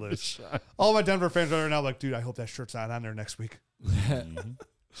until we lose. All my Denver fans are now like, dude, I hope that shirt's not on there next week.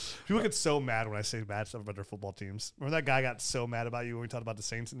 People get so mad when I say bad stuff about their football teams. Remember that guy got so mad about you when we talked about the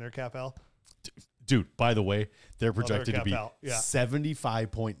Saints in their cap, Al? Dude, by the way, they're projected to be Yeah.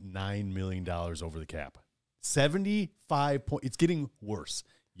 $75.9 million over the cap. 75 point. It's getting worse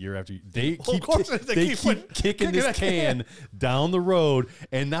year after year. They keep kicking this can down the road.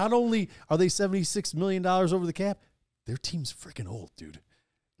 And not only are they $76 million over the cap, their team's freaking old, dude.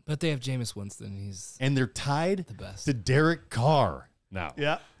 But they have Jameis Winston. And they're tied the best to Derek Carr now.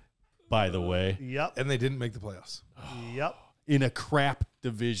 Yeah. By the way. Yep. And they didn't make the playoffs. Yep. In a crap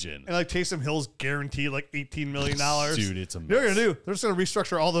division. And like Taysom Hill's guaranteed like $18 million. Dude, it's a mess. They're going to do. They're just going to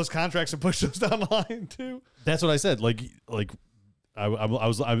restructure all those contracts and push those down the line too. That's what I said. Like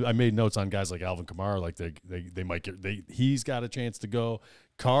I made notes on guys like Alvin Kamara. Like they might get he's got a chance to go.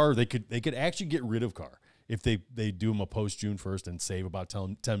 Carr, they could actually get rid of Carr if they do him a post June 1st and save about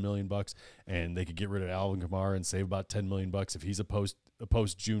 $10 million bucks, and they could get rid of Alvin Kamara and save about $10 million bucks if he's a post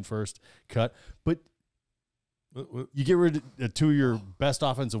June 1st cut. But you get rid of two of your best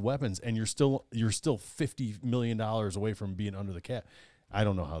offensive weapons, and you're still $50 million away from being under the cap. I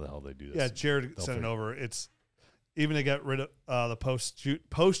don't know how the hell they do this. Yeah, Jared sent it over. It's even to get rid of the post June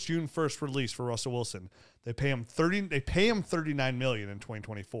 1st release for Russell Wilson. They pay him $39 million in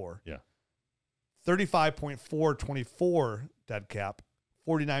 2024. Yeah. 35.424 dead cap,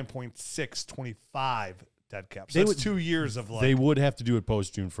 49.625 dead cap. So that's 2 years of like. They would have to do it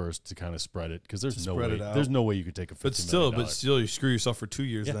post June 1st to kind of spread it, because there's no way you could take a $50 million. But still, you screw yourself for 2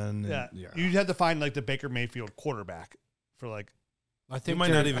 years. Yeah. Then Yeah. You'd have to find like the Baker Mayfield quarterback for like. I think you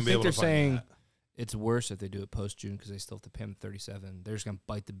might not even be able to find saying that. It's worse if they do it post June because they still have to pay him 37. They're just gonna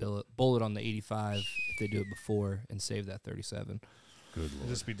bite the bullet on the 85 if they do it before and save that 37. Good Lord.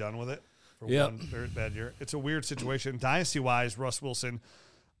 Just be done with it for one very bad year. It's a weird situation. Dynasty wise, Russ Wilson.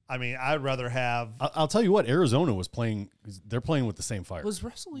 I mean, I'd rather have. I'll tell you what, Arizona was playing. They're playing with the same fire. Was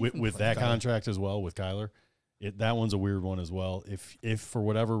Russell with that contract as well with Kyler? That one's a weird one as well. If for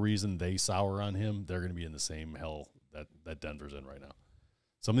whatever reason they sour on him, they're going to be in the same hell that Denver's in right now.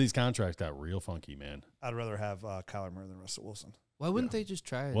 Some of these contracts got real funky, man. I'd rather have Kyler Murray than Russell Wilson. Why wouldn't they just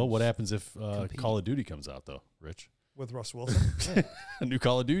try it? Well, what happens if Call of Duty comes out, though, Rich? With Russell Wilson? A new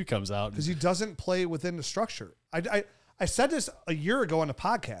Call of Duty comes out. Because he doesn't play within the structure. I said this a year ago on the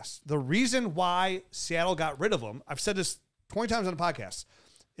podcast. The reason why Seattle got rid of him, I've said this 20 times on the podcast,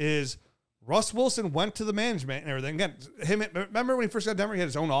 is Russ Wilson went to the management and everything. Again, remember when he first got to Denver, he had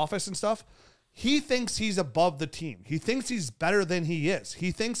his own office and stuff? He thinks he's above the team. He thinks he's better than he is.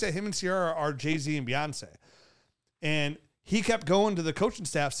 He thinks that him and Sierra are Jay-Z and Beyonce. And he kept going to the coaching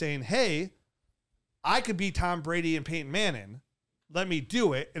staff saying, hey, I could be Tom Brady and Peyton Manning. Let me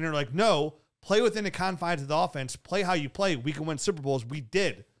do it. And they're like, no, play within the confines of the offense. Play how you play. We can win Super Bowls. We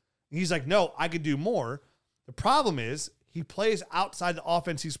did. And he's like, no, I could do more. The problem is he plays outside the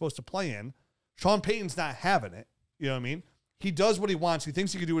offense he's supposed to play in. Sean Payton's not having it. You know what I mean? He does what he wants. He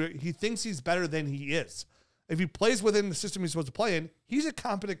thinks he can do it. He thinks he's better than he is. If he plays within the system he's supposed to play in, he's a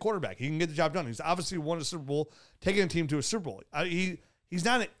competent quarterback. He can get the job done. He's obviously won a Super Bowl, taking a team to a Super Bowl. He's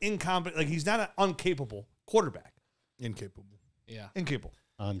not an incompetent, like he's not an incapable quarterback. Incapable. Yeah. Incapable.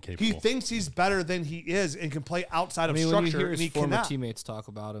 Uncapable. He thinks he's better than he is and can play outside of structure. When you hear and his he former cannot. teammates talk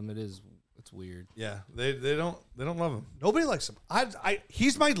about him, it's weird. Yeah, they don't love him. Nobody likes him.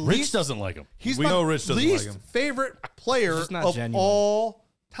 He's my Rich least. doesn't like him. He's We my know Rich doesn't least like him. favorite player just not of genuine. all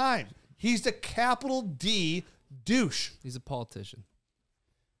time. He's the capital D douche. He's a politician.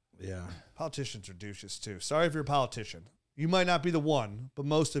 Yeah. Politicians are douches too. Sorry if you're a politician. You might not be the one, but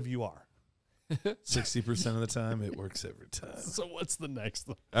most of you are. 60% of the time, it works every time. So what's the next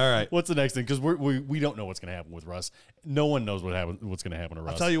thing? All right. What's the next thing? Because we don't know what's going to happen with Russ. No one knows what's going to happen to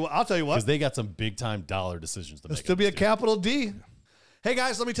Russ. I'll tell you what. Because they got some big time dollar decisions to There'll make. still be a too. capital D. Hey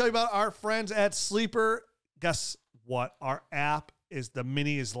guys, let me tell you about our friends at Sleeper. Guess what? Our app the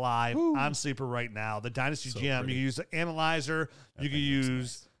mini is live on Sleeper right now. The Dynasty GM. pretty. You can use the analyzer. You can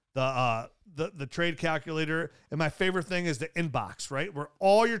use the trade calculator. And my favorite thing is the inbox, right? Where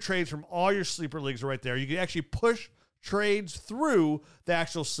all your trades from all your Sleeper leagues are right there. You can actually push trades through the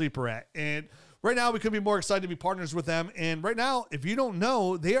actual Sleeper app. And right now, we couldn't be more excited to be partners with them. And right now, if you don't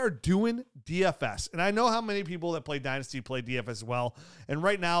know, they are doing DFS. And I know how many people that play Dynasty play DFS as well. And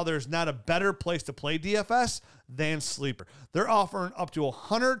right now, there's not a better place to play DFS than Sleeper. They're offering up to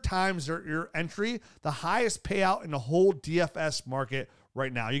 100 times your entry, the highest payout in the whole DFS market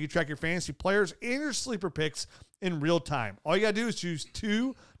right now. You can track your fantasy players and your Sleeper picks in real time. All you got to do is choose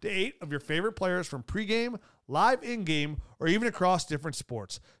 2 to 8 of your favorite players from pregame, live in-game, or even across different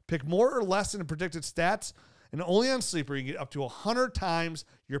sports. Pick more or less than the predicted stats, and only on Sleeper you can get up to 100 times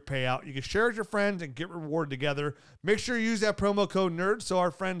your payout. You can share with your friends and get rewarded together. Make sure you use that promo code NERD so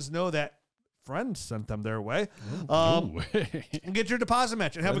our friends know that friends sent them their way. And get your deposit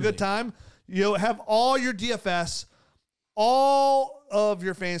match and have a good time. You have all your DFS, all of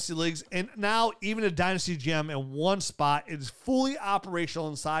your fantasy leagues, and now even a Dynasty GM in one spot. It is fully operational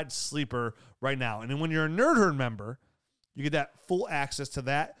inside Sleeper right now. And then when you're a Nerd Herd member, you get that full access to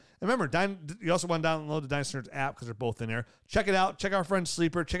that. And remember, you also want to download the Dynasty Nerds app because they're both in there. Check it out. Check our friend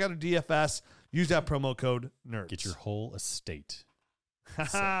Sleeper. Check out the DFS. Use that promo code NERDS. Get your whole estate.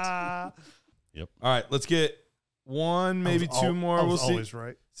 Yep. All right, let's get one, maybe two more. We'll see. Always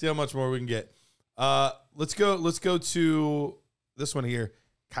right. See how much more we can get. Let's go to this one here.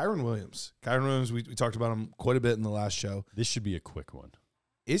 Kyron Williams. Kyron Williams, we talked about him quite a bit in the last show. This should be a quick one.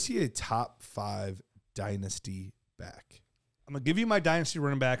 Is he a top 5 dynasty back? I'm going to give you my Dynasty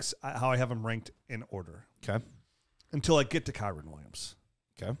running backs, how I have them ranked in order. Okay. Until I get to Kyron Williams.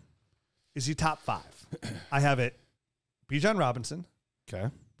 Okay. Is he top 5? I have it Bijan Robinson, Okay.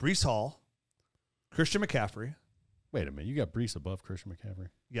 Breece Hall, Christian McCaffrey. Wait a minute. You got Breece above Christian McCaffrey?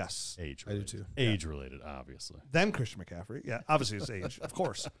 Yes. Age I do related. too. Age related, obviously. Then Christian McCaffrey. Yeah, obviously it's age, of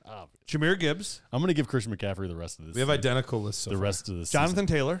course. Obvious. Jameer Gibbs, I'm going to give Christian McCaffrey the rest of this. We have identical lists. the rest of this. Jonathan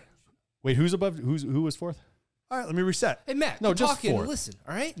Taylor. Wait, who's above? Who was fourth? All right, let me reset. Hey, Matt, No, keep just talking and 4. listen,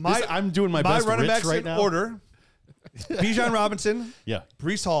 all right? I'm doing my best. running Rich backs right in now. order. Bijan Robinson, Yeah.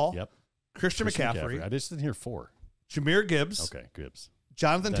 Breece Hall, Yep. Christian McCaffrey, I just didn't hear 4. Jameer Gibbs, Okay, Gibbs.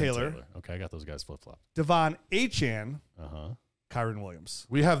 Jonathan Then Taylor, Okay, I got those guys flip flop. Devon Achane, Uh-huh. Kyron Williams.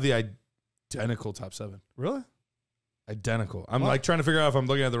 We have the identical top 7. Really? Identical. I'm What? like trying to figure out if I'm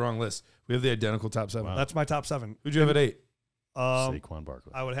looking at the wrong list. We have the identical top 7. Wow. That's my top 7. Who'd you have at 8? Saquon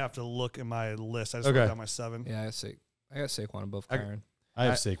Barkley. I would have to look in my list. I just Okay. wrote down my 7. Yeah, I got Saquon above I- Kyron. I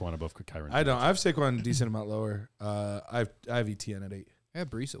have Saquon above Kyron. I don't. I have Saquon a decent amount lower. I have ETN at 8. I have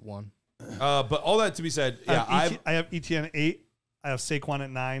Breece at 1. But all that to be said, yeah, I have ETN 8. I have Saquon at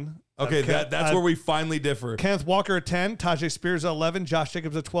 9. Okay, that's where we finally differ. Kenneth Walker at 10, Tajay Spears at 11, Josh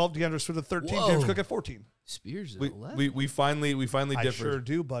Jacobs at 12, DeAndre Swift at 13, Whoa. James Cook at 14. Spears at 11. We finally I differ. sure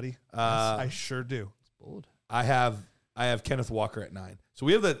do, buddy. I sure do. It's bold. I have Kenneth Walker at 9. So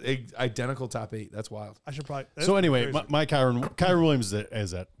we have the identical top 8. That's wild. I should probably. So anyway, crazy. my Kyron Williams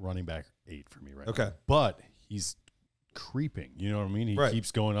is at running back 8 for me right now. Okay. But he's creeping. You know what I mean? He Right.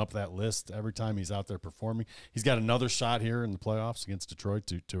 keeps going up that list every time he's out there performing. He's got another shot here in the playoffs against Detroit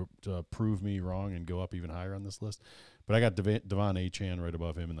to prove me wrong and go up even higher on this list. But I got Devon Achane right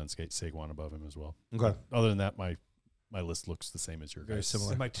above him and then Saquon above him as well. Okay. Other than that, my list looks the same as your Very guys.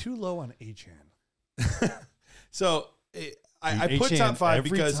 similar. Am I too low on Achan? So I Dude, put Achane, top 5 every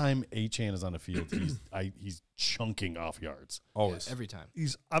because time Achane is on the field, he's chunking off yards. always Every time.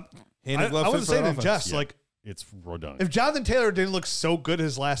 He's. hand I and glove fit wasn't for saying the in offense. jest. Yeah. Like, It's redundant. if Jonathan Taylor didn't look so good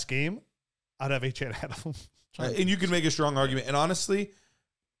his last game, I'd have Achan ahead of him. And you can make a strong argument. And honestly,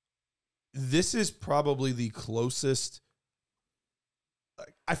 this is probably the closest.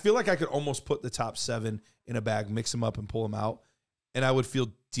 I feel like I could almost put the top 7 in a bag, mix them up, and pull them out, and I would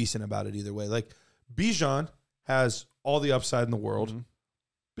feel decent about it either way. Like Bijan has all the upside in the world,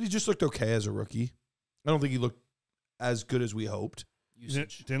 but he just looked okay as a rookie. I don't think he looked as good as we hoped.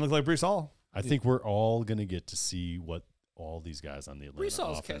 Usage. Didn't look like Brees Hall. I think we're all going to get to see what all these guys on the Atlanta Brees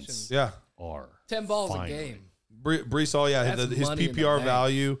Hall's offense Yeah, are. 10 balls Finally. a game. Brees Hall, yeah, That's his money in the PPR bank.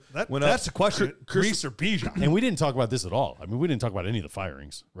 value went That's up. the question. Chris- Brees or Bijan? And we didn't talk about this at all. I mean, we didn't talk about any of the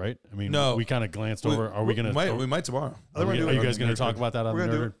firings, right? I mean, No. we kind of glanced over. Are we going We might tomorrow. I think we're Are gonna you do guys it. going to talk about that on We're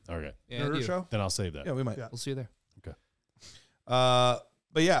the gonna Nerd? Okay. Yeah, Nerd I do. show? Then I'll save that. Yeah, we might. Yeah. We'll see you there.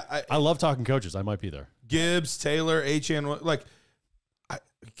 But yeah, I love talking coaches. I might be there. Gibbs, Taylor, Achane, like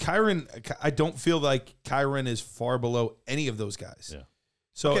Kyron. I don't feel like Kyron is far below any of those guys. Yeah.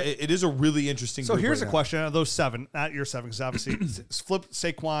 So Okay. it is a really interesting. So group here's right a now. question: out of those 7, not your 7, because obviously flip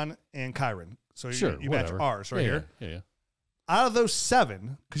Saquon and Kyron. So Sure. you match whatever. ours right Yeah, here. Yeah. Out of those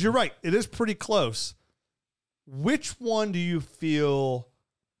 7, because you're right, it is pretty close. Which one do you feel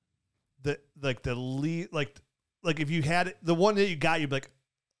that like the lead, like if you had it, the one that you got, you'd be like,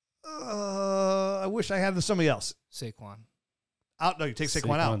 I wish I had somebody else. Saquon. Out? No, you take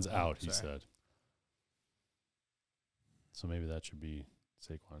Saquon out. Saquon's out, he Sorry. said. So maybe that should be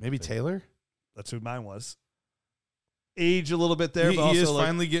Saquon. Maybe Taylor. That's who mine was. Age a little bit there, He, but he also is like,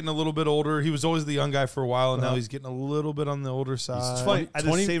 finally getting a little bit older. He was always the young guy for a while, and now Uh-huh. he's getting a little bit on the older side. It's funny. I just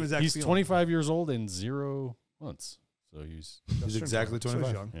 20 same exact he's feeling. 25 years old and 0 months. So he's He's exactly So he's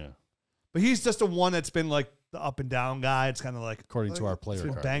 25. young. yeah. But he's just the one that's been like the up and down guy. It's kind of like According to our it's player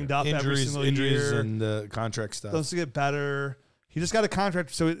been card, banged yeah. up every single Injuries, year. and contract stuff. Doesn't get better. He just got a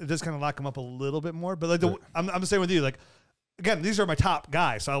contract, so it does kind of lock him up a little bit more. But like, I'm the same with you. Like, again, these are my top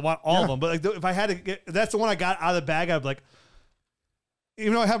guys, so I want all of them. But like, if I had to get, that's the one I got out of the bag. I'd be like,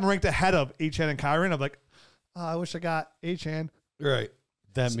 even though I have him ranked ahead of Achan and Kyron, I'm like, oh, I wish I got Achan. Right.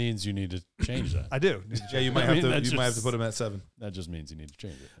 That means you need to change that. I do. Yeah, you might I have mean, to. that's You might have to just- put him at 7. That just means you need to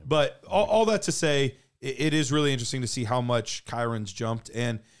change it. But all that to say, it is really interesting to see how much Kyron's jumped,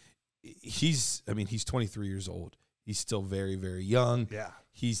 and he's 23 years old. He's still very, very young. Yeah.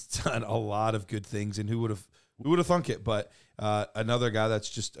 He's done a lot of good things, and who would have thunk it? But another guy that's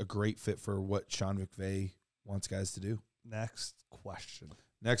just a great fit for what Sean McVay wants guys to do. Next question.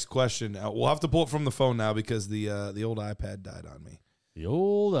 Next question. We'll have to pull it from the phone now because the old iPad died on me. The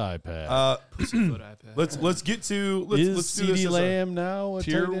old iPad. Pussyfoot iPad. Let's get to Is let's do this CeeDee as Lamb now a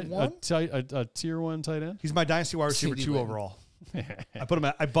Tier tight end, one? a tier 1 tight end? He's my dynasty wide receiver CD 2 Lamb. overall. I put him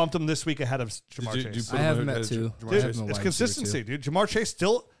at, I bumped him this week ahead of Jamar Did you Chase. put I have him him at at 2. Jamar I Dude, have Chase? him at it's wide receiver consistency, 2. dude. Jamar Chase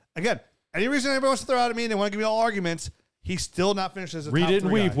still, again, any reason everybody wants to throw out at me and they want to give me all arguments, he's still not finished as a Read top it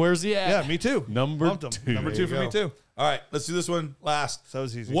and 3 weep. guy. Where's he at? Yeah, me too. Number Bumped him. 2. Number There 2 you for go. me too. All right, let's do this one last. So it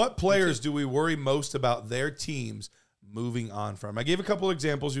was easy. What players do we worry most about their teams moving on from? I gave a couple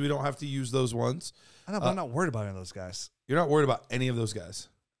examples. We don't have to use those ones. I know, but I'm not worried about any of those guys. You're not worried about any of those guys.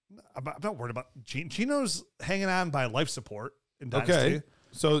 I'm not worried about Gino's hanging on by life support in Dynasty. Okay.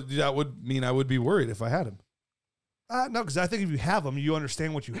 So that would mean I would be worried if I had him. No, because I think if you have them, you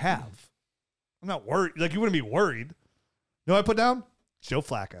understand what you have. I'm not worried. Like, you wouldn't be worried. You know what I put down? Joe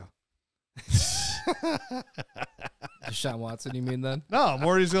Flacco. Deshaun Watson, you mean then? No, I'm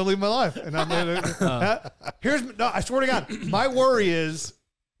worried he's going to leave my life. And I'm gonna, I swear to God, my worry is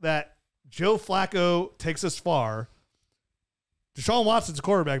that Joe Flacco takes us far. Deshaun Watson's a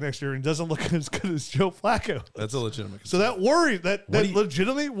quarterback next year and doesn't look as good as Joe Flacco. That's a legitimate. So that worry, that What do you-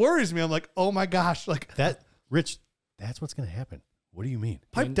 legitimately worries me. I'm like, oh my gosh, like, That Rich, that's what's going to happen. What do you mean?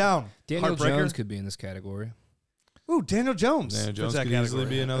 pipe down. Daniel Heartbreaker. Jones could be in this category. Ooh, Daniel Jones. Daniel fits Jones that could easily category.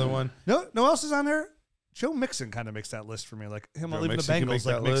 be another one. No else is on there. Joe Mixon kind of makes that list for me. Like him Joe leaving the Mixon can make Bengals,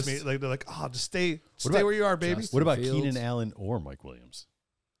 like that makes list. me like they're like, oh, just stay about where you are, baby. Justin What about Fields? Keenan Allen or Mike Williams?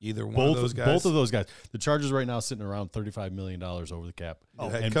 Either one Both of those guys. Both of those guys. The Chargers right now sitting around $35 million over the cap.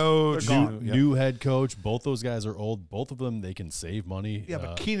 Head And coach. they're gone. New head coach. Both those guys are old. Both of them, they can save money. Yeah,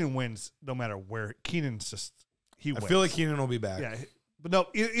 but Keenan wins no matter where. Keenan's just he I wins. feel like Keenan will be back. Yeah, but no,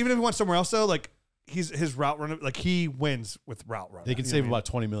 even if he went somewhere else though, like his route runner, like he wins with route runner. they can You know save what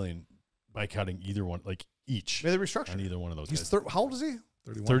about $20 million by cutting either one, like each I mean? Maybe they restructure. on either one of those He's guys. how old is he?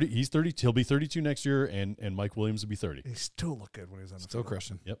 31. 30. He's 30. He'll be 32 next year, and Mike Williams will be 30. He still look good when he's on the Still field.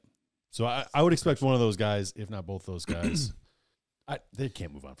 crushing. So I would expect one of those guys, if not both those guys. They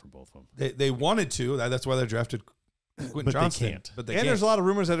can't move on from both of them. They wanted to. That's why they drafted Quentin But Johnston. they can't. But they And can't. there's a lot of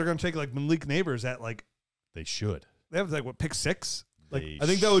rumors that they're going to take like Malik Neighbors at like They should. they have like what pick 6, like They I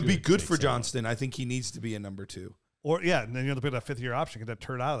think that would be should good take for someone. Johnston. I think he needs to be a number 2. or yeah, and then you have to pick that 5th-year option, get that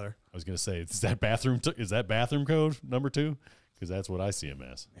turd out of there. I was going to say, is that bathroom code number 2? Because that's what I see him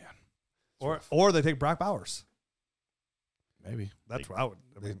as. Or they take Brock Bowers. Maybe. That's what I would.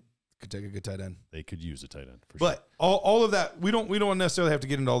 I mean, Could take a good tight end. They could use a tight end for sure. But all of that, we don't necessarily have to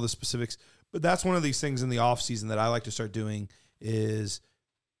get into all the specifics, but that's one of these things in the offseason that I like to start doing is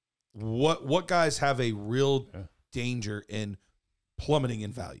what guys have a real danger in plummeting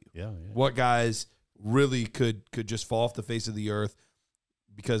in value. Yeah. What guys really could just fall off the face of the earth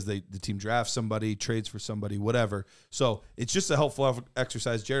because the team drafts somebody, trades for somebody, whatever. So it's just a helpful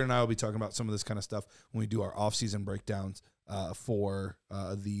exercise. Jared and I will be talking about some of this kind of stuff when we do our offseason breakdowns for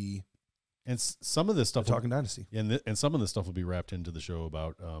the And some of this stuff, Talking Dynasty. and some of this stuff will be wrapped into the show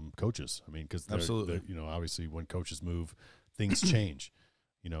about coaches. I mean, because Absolutely. obviously when coaches move, things change.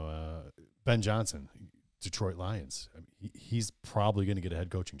 Ben Johnson, Detroit Lions. I mean, he's probably going to get a head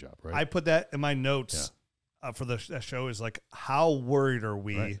coaching job, right? I put that in my notes for that show is like, how worried are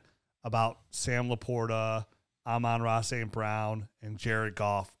we about Sam Laporta, Amon-Ra St. Brown, and Jared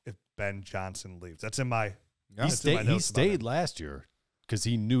Goff if Ben Johnson leaves? That's in my he stayed last year because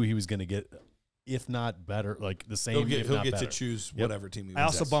he knew he was going to get, if not better, like the same. He'll get to choose whatever team he I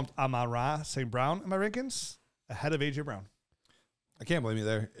wants. also bumped Amon-Ra St. Brown in my rankings ahead of AJ Brown. I can't blame you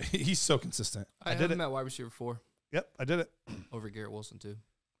there. He's so consistent. I did did it. him at wide receiver 4 Yep, I did it. over Garrett Wilson too.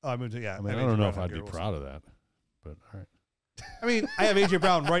 Oh, I moved to I mean, I don't know if I'd be proud of that, but all right. I mean, I have AJ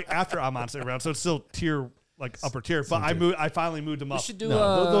Brown right after Amon St. Brown, so it's still upper tier. But I finally moved him We up. should do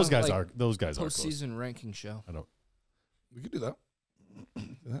No, those guys like, are close. postseason ranking show. I don't. We could do that.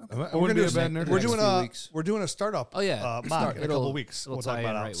 We're We're doing a startup. Oh, yeah. mock in a couple It'll- of weeks. it'll We'll talk tie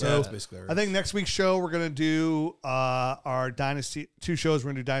about in it. right So with That's that. basically I think next week's show we're gonna do our dynasty 2 shows.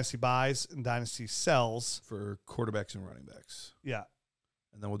 We're gonna do dynasty buys and dynasty sells. for quarterbacks and running backs. Yeah,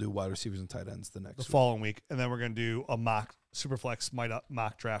 And then we'll do wide receivers and tight ends the next the week. following week, and then we're gonna do a mock Superflex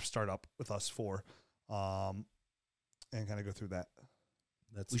mock draft startup with us 4, and kind of go through that.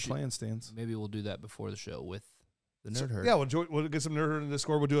 That's We the should- plan, Stans. Maybe we'll do that before the show with the So, Nerd Herd. yeah, we'll get some Nerd Herd in the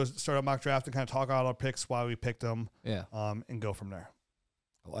Discord. We'll do a startup mock draft and kind of talk about our picks, why we picked them, Yeah. and go from there.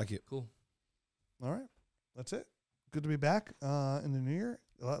 I like it. Cool. All right. That's it. Good to be back in the new year.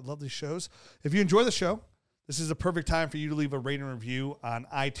 I love these shows. If you enjoy the show, this is a perfect time for you to leave a rating and review on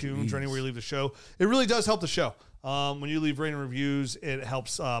iTunes or anywhere you leave the show. It really does help the show. When you leave rating reviews, it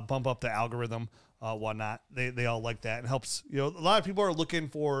helps bump up the algorithm, whatnot. They all like that. It helps. A lot of people are looking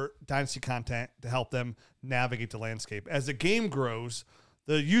for Dynasty content to help them navigate the landscape. As the game grows,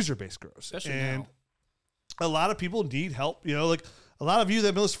 the user base grows. Especially and now. a lot of people need help. Like a lot of you that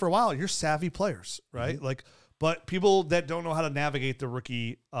have been listening for a while, you're savvy players, right? But people that don't know how to navigate the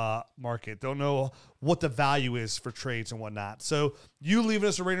rookie market, don't know what the value is for trades and whatnot. So you leaving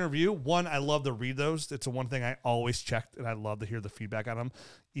us a rating review. One, I love to read those. It's the one thing I always checked, and I love to hear the feedback on them.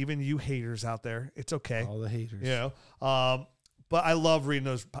 Even you haters out there, it's okay. All the haters. But I love reading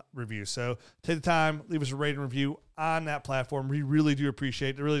those reviews. So take the time, leave us a rating review on that platform. We really do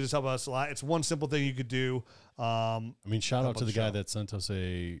appreciate it. It really does help us a lot. It's one simple thing you could do. I mean, shout out to the guy show. that sent us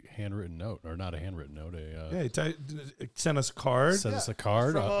a handwritten note, or not a handwritten note, Send us a card. sent us a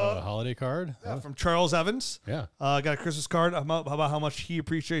card, From, a holiday card. Yeah, from Charles Evans. Yeah. Got a Christmas card about how much he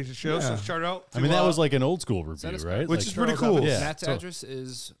appreciates the show. So Yeah. shout out. I mean, that was like an old school Send review, us right? Which Like, is pretty Charles cool. Evans. Yeah. Matt's so- address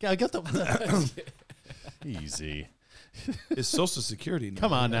is Yeah, I got the easy. It's Social Security.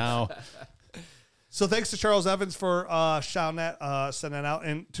 Come on now. So thanks to Charles Evans for shouting that, sending that out.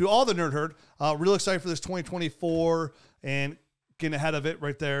 And to all the Nerd Herd, real excited for this 2024 and getting ahead of it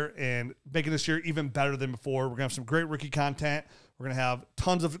right there and making this year even better than before. We're going to have some great rookie content. We're going to have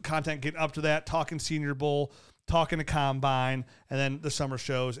tons of content getting up to that, talking Senior Bowl, talking the Combine, and then the summer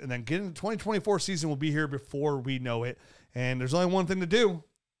shows. And then getting the 2024 season will be here before we know it. And there's only one thing to do.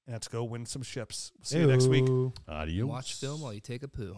 and let's go win some ships. See you next week. Adios. Watch film while you take a poo.